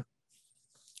over.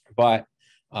 But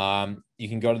you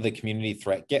can go to the community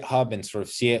threat GitHub and sort of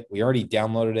see it. We already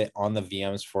downloaded it on the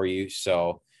VMs for you.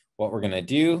 So what we're going to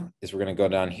do is we're going to go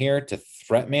down here to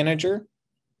Threat Manager,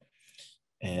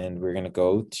 and we're going to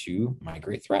go to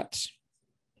Migrate Threats.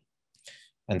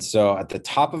 And so at the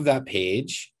top of that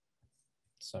page,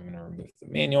 so I'm going to remove the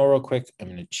manual real quick. I'm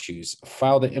going to choose a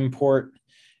file to import,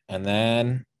 and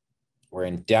then we're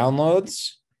in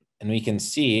downloads, and we can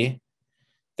see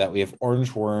that we have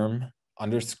Orangeworm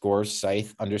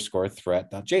 _SCYTHE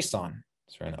 _threat.json.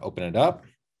 So we're going to open it up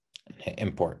and hit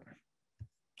import.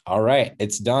 All right,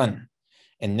 it's done.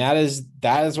 And that is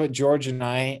what George and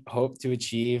I hope to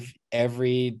achieve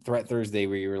every Threat Thursday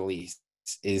we release,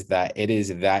 is that it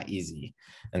is that easy.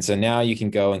 And so now you can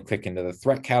go and click into the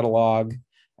threat catalog.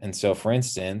 And so for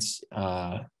instance,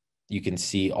 you can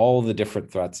see all the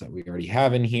different threats that we already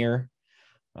have in here.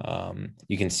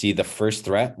 You can see the first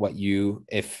threat,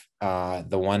 if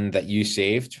the one that you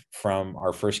saved from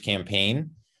our first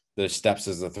campaign, those steps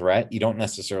as a threat, you don't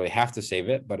necessarily have to save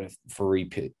it, but if for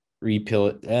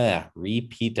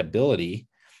repeatability,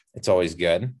 it's always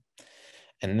good.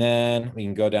 And then we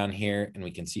can go down here and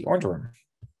we can see Orangeworm.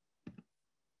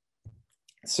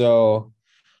 So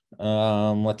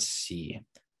let's see.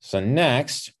 So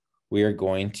next, we are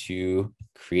going to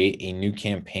create a new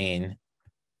campaign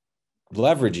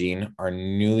leveraging our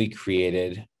newly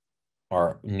created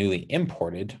or newly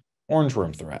imported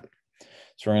Orangeworm threat.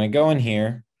 So we're going to go in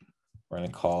here. We're going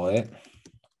to call it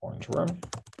Orangeworm.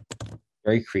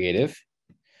 Very creative.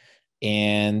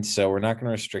 And so we're not going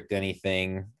to restrict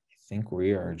anything. I think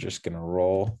we are just going to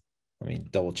roll. Let me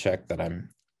double check that I'm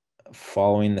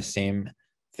following the same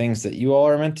things that you all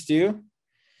are meant to do.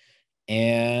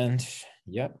 And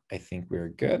yep, I think we're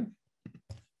good.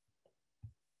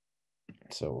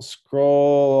 So we'll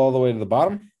scroll all the way to the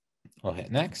bottom. I'll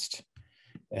hit next.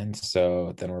 And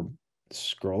so then we'll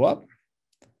scroll up.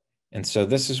 And so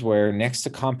this is where next to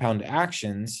compound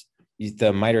actions,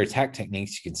 the MITRE attack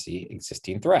techniques, you can see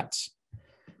existing threats.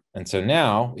 And so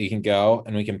now we can go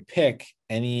and we can pick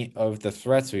any of the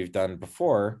threats we've done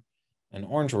before in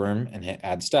Orangeworm and hit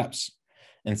add steps.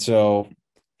 And so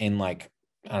in like,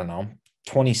 I don't know,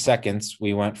 20 seconds,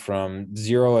 we went from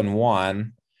 0 and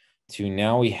 1 to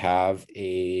now we have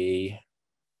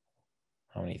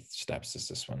how many steps is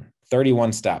this one?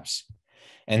 31 steps.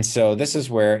 And so this is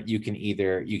where you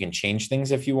can change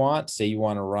things if you want. Say you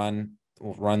want to run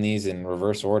these in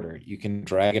reverse order. You can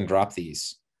drag and drop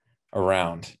these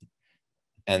around.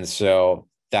 And so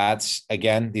that's,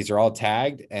 again, these are all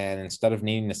tagged. And instead of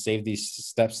needing to save these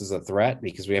steps as a threat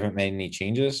because we haven't made any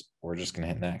changes, we're just going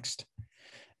to hit next.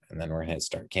 And then we're going to hit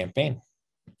start campaign.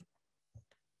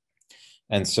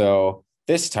 And so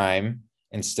this time,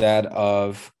 instead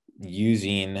of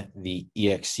using the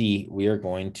exe, we are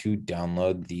going to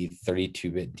download the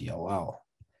 32-bit DLL.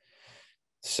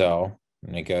 So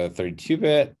I'm going to go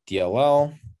 32-bit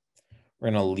DLL.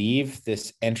 We're going to leave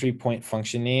this entry point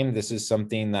function name. This is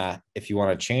something that if you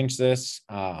want to change this,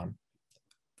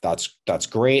 that's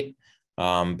great.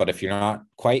 But if you're not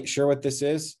quite sure what this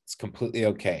is, it's completely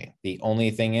okay. The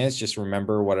only thing is just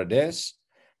remember what it is,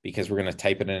 because we're going to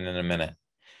type it in a minute.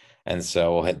 And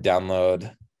so we'll hit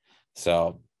download.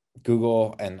 So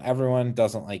Google and everyone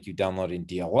doesn't like you downloading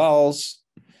DLLs.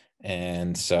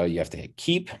 And so you have to hit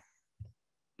keep.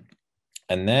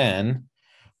 And then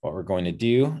what we're going to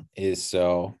do is,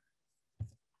 so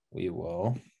we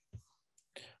will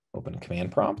open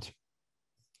command prompt,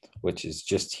 which is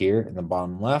just here in the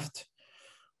bottom left.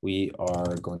 We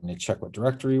are going to check what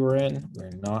directory we're in. We're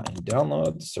not in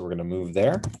download, so we're going to move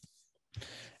there.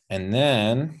 And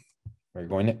then we're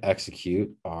going to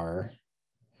execute our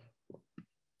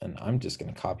And I'm just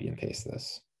going to copy and paste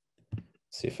this.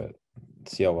 See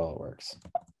how well it works.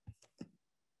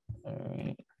 All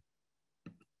right.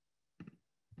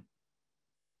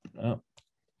 Oh.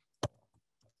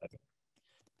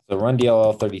 So run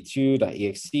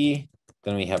DLL32.exe.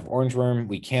 Then we have Orangeworm.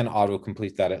 We can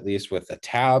auto-complete that at least with a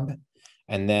tab.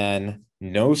 And then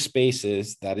no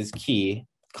spaces, that is key,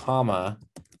 comma,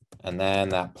 and then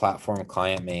that platform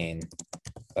client main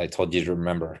that I told you to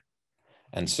remember.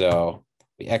 And so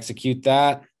we execute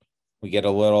that. We get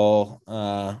a little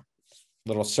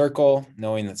circle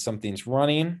knowing that something's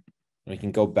running. We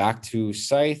can go back to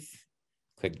Scythe,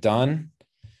 click done,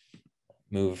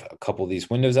 move a couple of these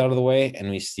windows out of the way, and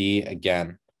we see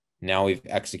again, now we've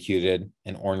executed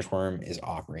and Orangeworm is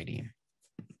operating.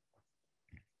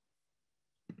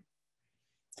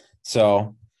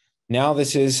 So now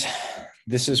this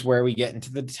is where we get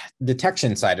into the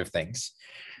detection side of things,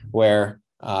 where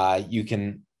you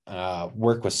can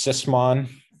work with Sysmon.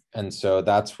 And so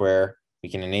that's where we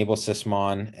can enable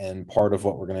Sysmon. And part of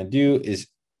what we're going to do is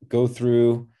go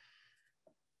through,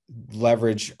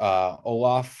 leverage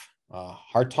Olaf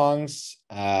Hartong's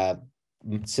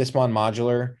Sysmon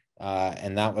modular.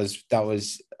 And that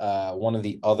was one of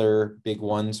the other big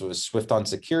ones was Swift on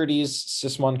Securities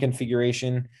Sysmon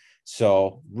configuration.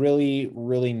 So really,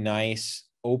 really nice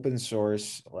open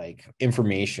source like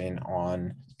information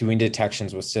on doing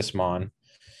detections with Sysmon.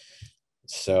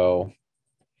 So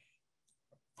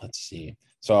let's see.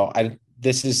 So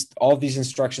all of these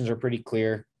instructions are pretty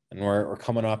clear, and we're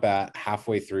coming up at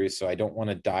halfway through. So I don't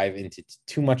want to dive into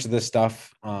too much of this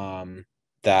stuff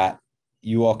that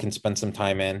you all can spend some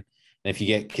time in. And if you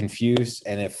get confused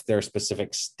and if there are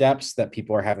specific steps that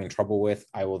people are having trouble with,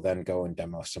 I will then go and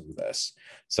demo some of this.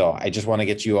 So I just want to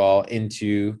get you all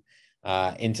into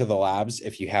the labs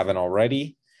if you haven't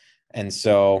already. And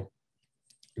so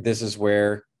this is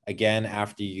where, again,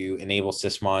 after you enable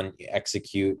Sysmon, you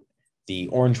execute the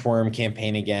Orangeworm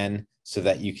campaign again so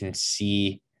that you can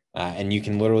see, and you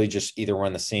can literally just either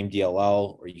run the same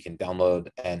DLL or you can download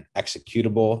an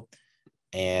executable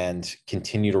and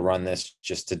continue to run this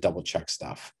just to double check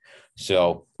stuff.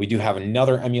 So we do have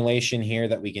another emulation here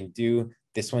that we can do.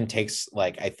 This one takes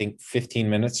like, I think 15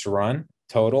 minutes to run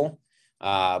total,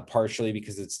 partially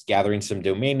because it's gathering some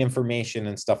domain information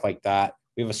and stuff like that.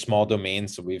 We have a small domain,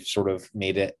 so we've sort of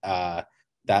made it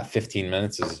that 15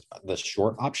 minutes is the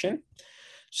short option.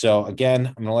 So again,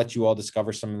 I'm going to let you all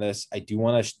discover some of this. I do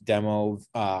want to demo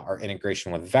our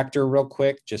integration with Vector real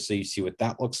quick, just so you see what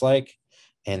that looks like.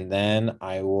 And then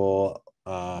I will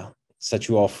set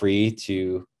you all free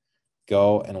to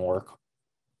go and work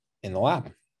in the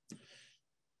lab.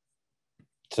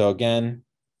 So again,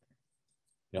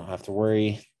 you don't have to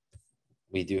worry.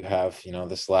 We do have,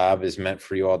 this lab is meant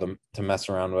for you all to mess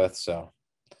around with. So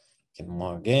you can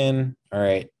log in. All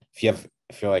right.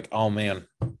 If you're like, oh man,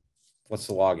 what's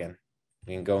the login?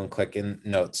 You can go and click in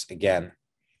notes again.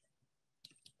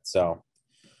 So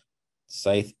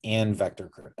Scythe and Vector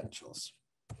credentials.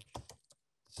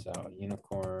 So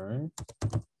unicorn,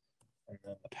 and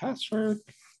then the password.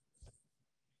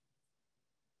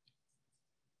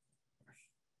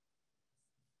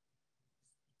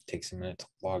 Takes a minute to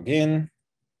log in.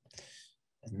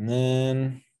 And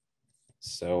then,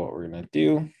 so what we're going to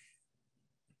do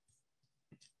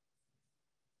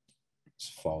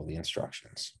is follow the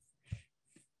instructions.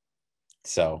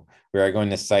 So we are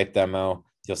going to site demo.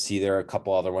 You'll see there are a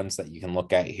couple other ones that you can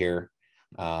look at here.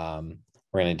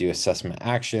 We're going to do assessment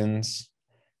actions,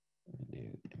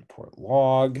 do import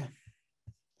log.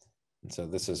 And so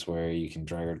this is where you can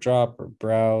drag or drop or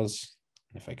browse.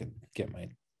 If I could get my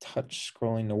touch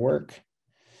scrolling to work.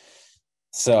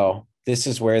 So this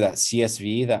is where that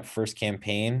CSV, that first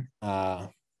campaign, you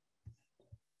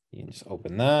can just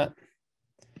open that.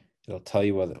 It'll tell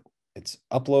you whether it's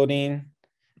uploading,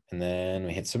 and then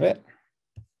we hit submit.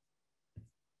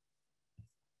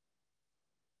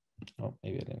 Oh,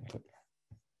 maybe I didn't click.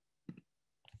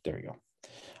 There we go.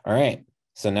 All right.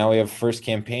 So now we have first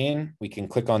campaign. We can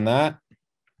click on that.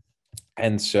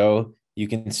 And so you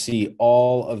can see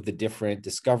all of the different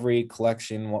discovery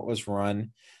collection, what was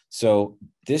run. So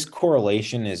this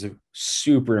correlation is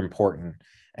super important.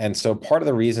 And so part of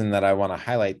the reason that I want to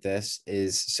highlight this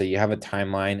is so you have a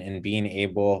timeline and being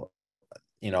able,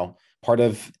 part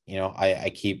of,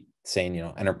 I keep saying,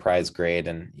 enterprise grade,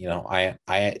 and,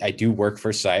 I do work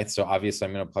for Scythe. So obviously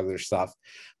I'm going to plug their stuff,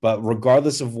 but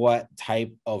regardless of what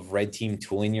type of red team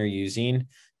tooling you're using,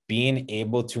 being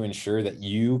able to ensure that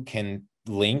you can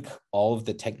link all of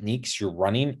the techniques you're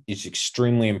running is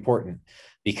extremely important,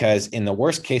 because in the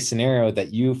worst case scenario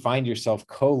that you find yourself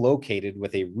co-located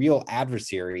with a real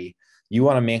adversary, you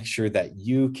want to make sure that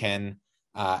you can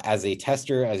as a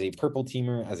tester, as a purple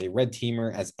teamer, as a red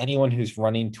teamer, as anyone who's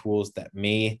running tools that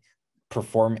may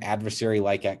perform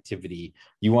adversary-like activity,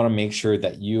 you want to make sure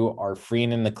that you are free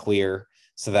and in the clear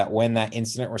so that when that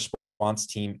incident response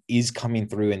team is coming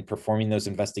through and performing those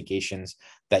investigations,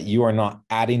 that you are not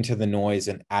adding to the noise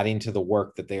and adding to the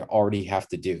work that they already have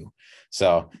to do.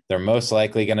 So they're most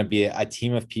likely going to be a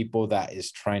team of people that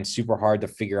is trying super hard to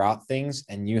figure out things,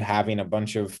 and you having a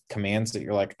bunch of commands that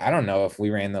you're like, I don't know if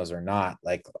we ran those or not.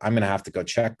 Like, I'm going to have to go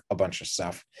check a bunch of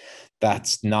stuff.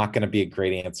 That's not going to be a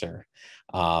great answer.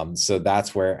 So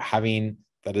that's where having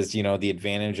that is, the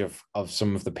advantage of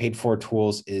some of the paid for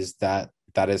tools is that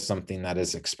is something that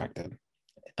is expected.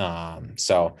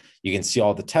 So you can see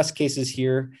all the test cases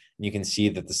here, and you can see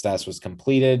that the status was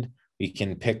completed. We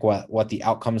can pick what the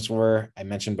outcomes were. I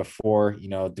mentioned before,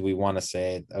 do we want to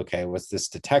say, okay, was this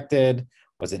detected?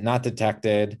 Was it not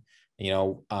detected?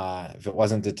 If it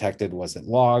wasn't detected, was it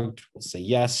logged? We'll say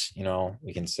yes.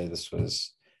 We can say this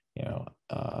was,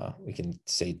 we can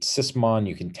say sysmon.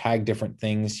 You can tag different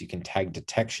things. You can tag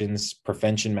detections,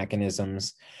 prevention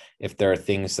mechanisms. If there are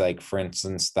things like, for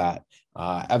instance, that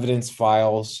evidence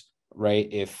files, right?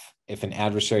 If an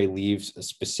adversary leaves a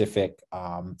specific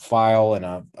file in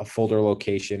a folder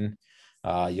location,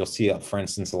 you'll see, for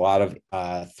instance, a lot of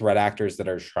threat actors that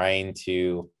are trying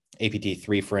to,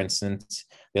 APT3, for instance,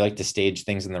 they like to stage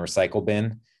things in the recycle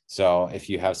bin. So if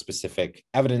you have specific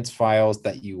evidence files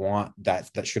that you want that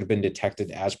should have been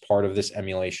detected as part of this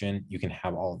emulation, you can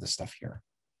have all of this stuff here.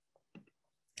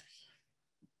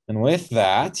 And with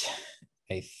that,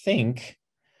 I think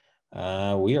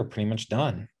we are pretty much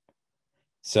done.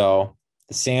 So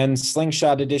the SAN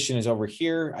Slingshot edition is over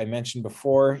here. I mentioned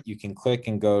before, you can click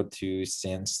and go to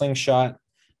SAN Slingshot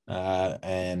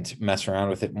and mess around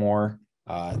with it more.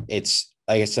 It's,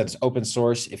 like I said, it's open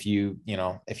source. If you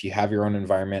have your own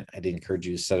environment, I'd encourage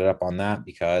you to set it up on that,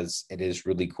 because it is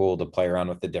really cool to play around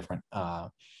with the different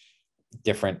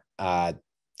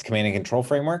command and control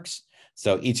frameworks.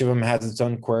 So each of them has its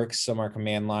own quirks. Some are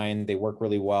command line. They work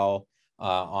really well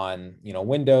on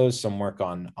Windows. Some work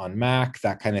on Mac,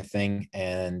 that kind of thing.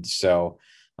 And so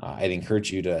I'd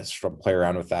encourage you to sort of play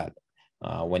around with that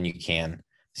when you can.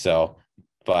 So,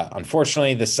 but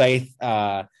unfortunately, the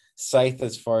SCYTHE,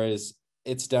 as far as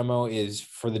its demo, is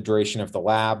for the duration of the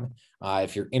lab.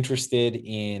 If you're interested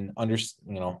in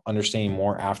understanding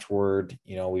more afterward,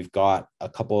 we've got a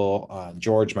couple,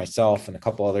 George, myself, and a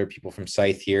couple other people from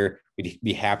SCYTHE here. We'd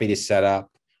be happy to set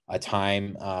up a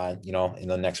time, in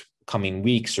the next coming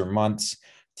weeks or months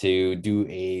to do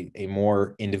a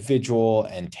more individual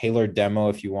and tailored demo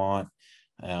if you want.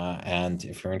 And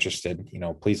if you're interested,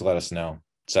 please let us know.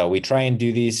 So we try and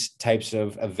do these types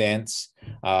of events.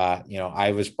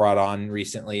 I was brought on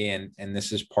recently, and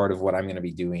this is part of what I'm going to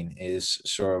be doing, is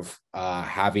sort of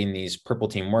having these Purple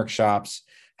Team workshops,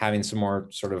 having some more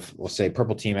sort of, we'll say,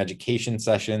 Purple Team education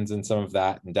sessions and some of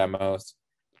that, and demos.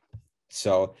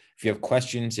 So if you have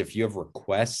questions, if you have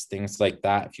requests, things like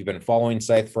that, if you've been following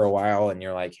SCYTHE for a while and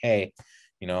you're like, hey,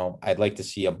 I'd like to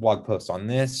see a blog post on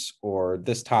this, or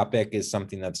this topic is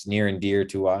something that's near and dear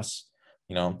to us,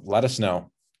 let us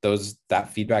know.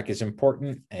 That feedback is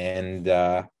important. And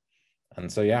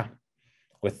so, yeah,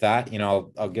 with that,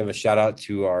 I'll give a shout out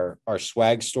to our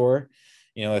swag store.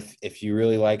 If you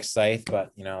really like SCYTHE,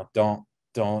 but,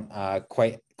 don't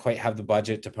quite have the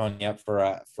budget to pony up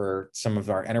for some of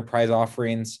our enterprise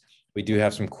offerings, we do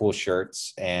have some cool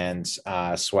shirts and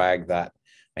swag that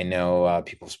I know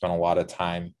people spend a lot of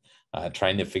time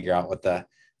trying to figure out what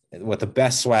the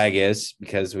best swag is,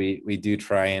 because we do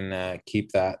try and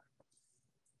keep that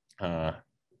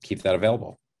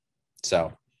available.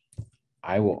 So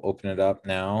I will open it up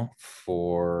now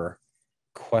for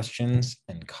questions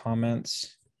and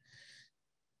comments,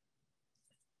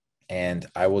 and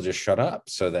I will just shut up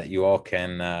so that you all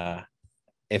can,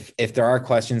 if there are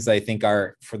questions that I think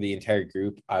are for the entire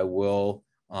group, I'll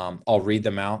read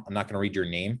them out. I'm not going to read your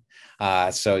name.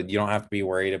 So you don't have to be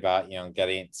worried about,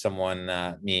 getting someone,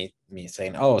 me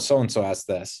saying, oh, so-and-so asked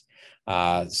this.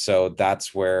 So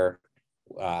that's where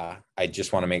I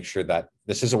just want to make sure that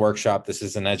this is a workshop. This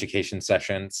is an education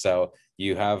session. So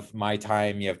you have my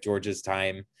time, you have George's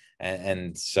time.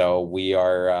 And so we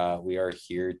are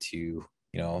here to,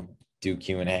 do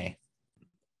Q&A.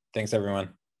 Thanks, everyone.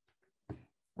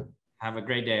 Have a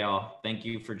great day, all. Thank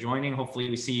you for joining. Hopefully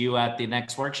we see you at the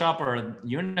next workshop or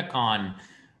Unicon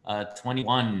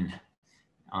 21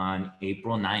 on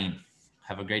April 9th.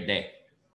 Have a great day.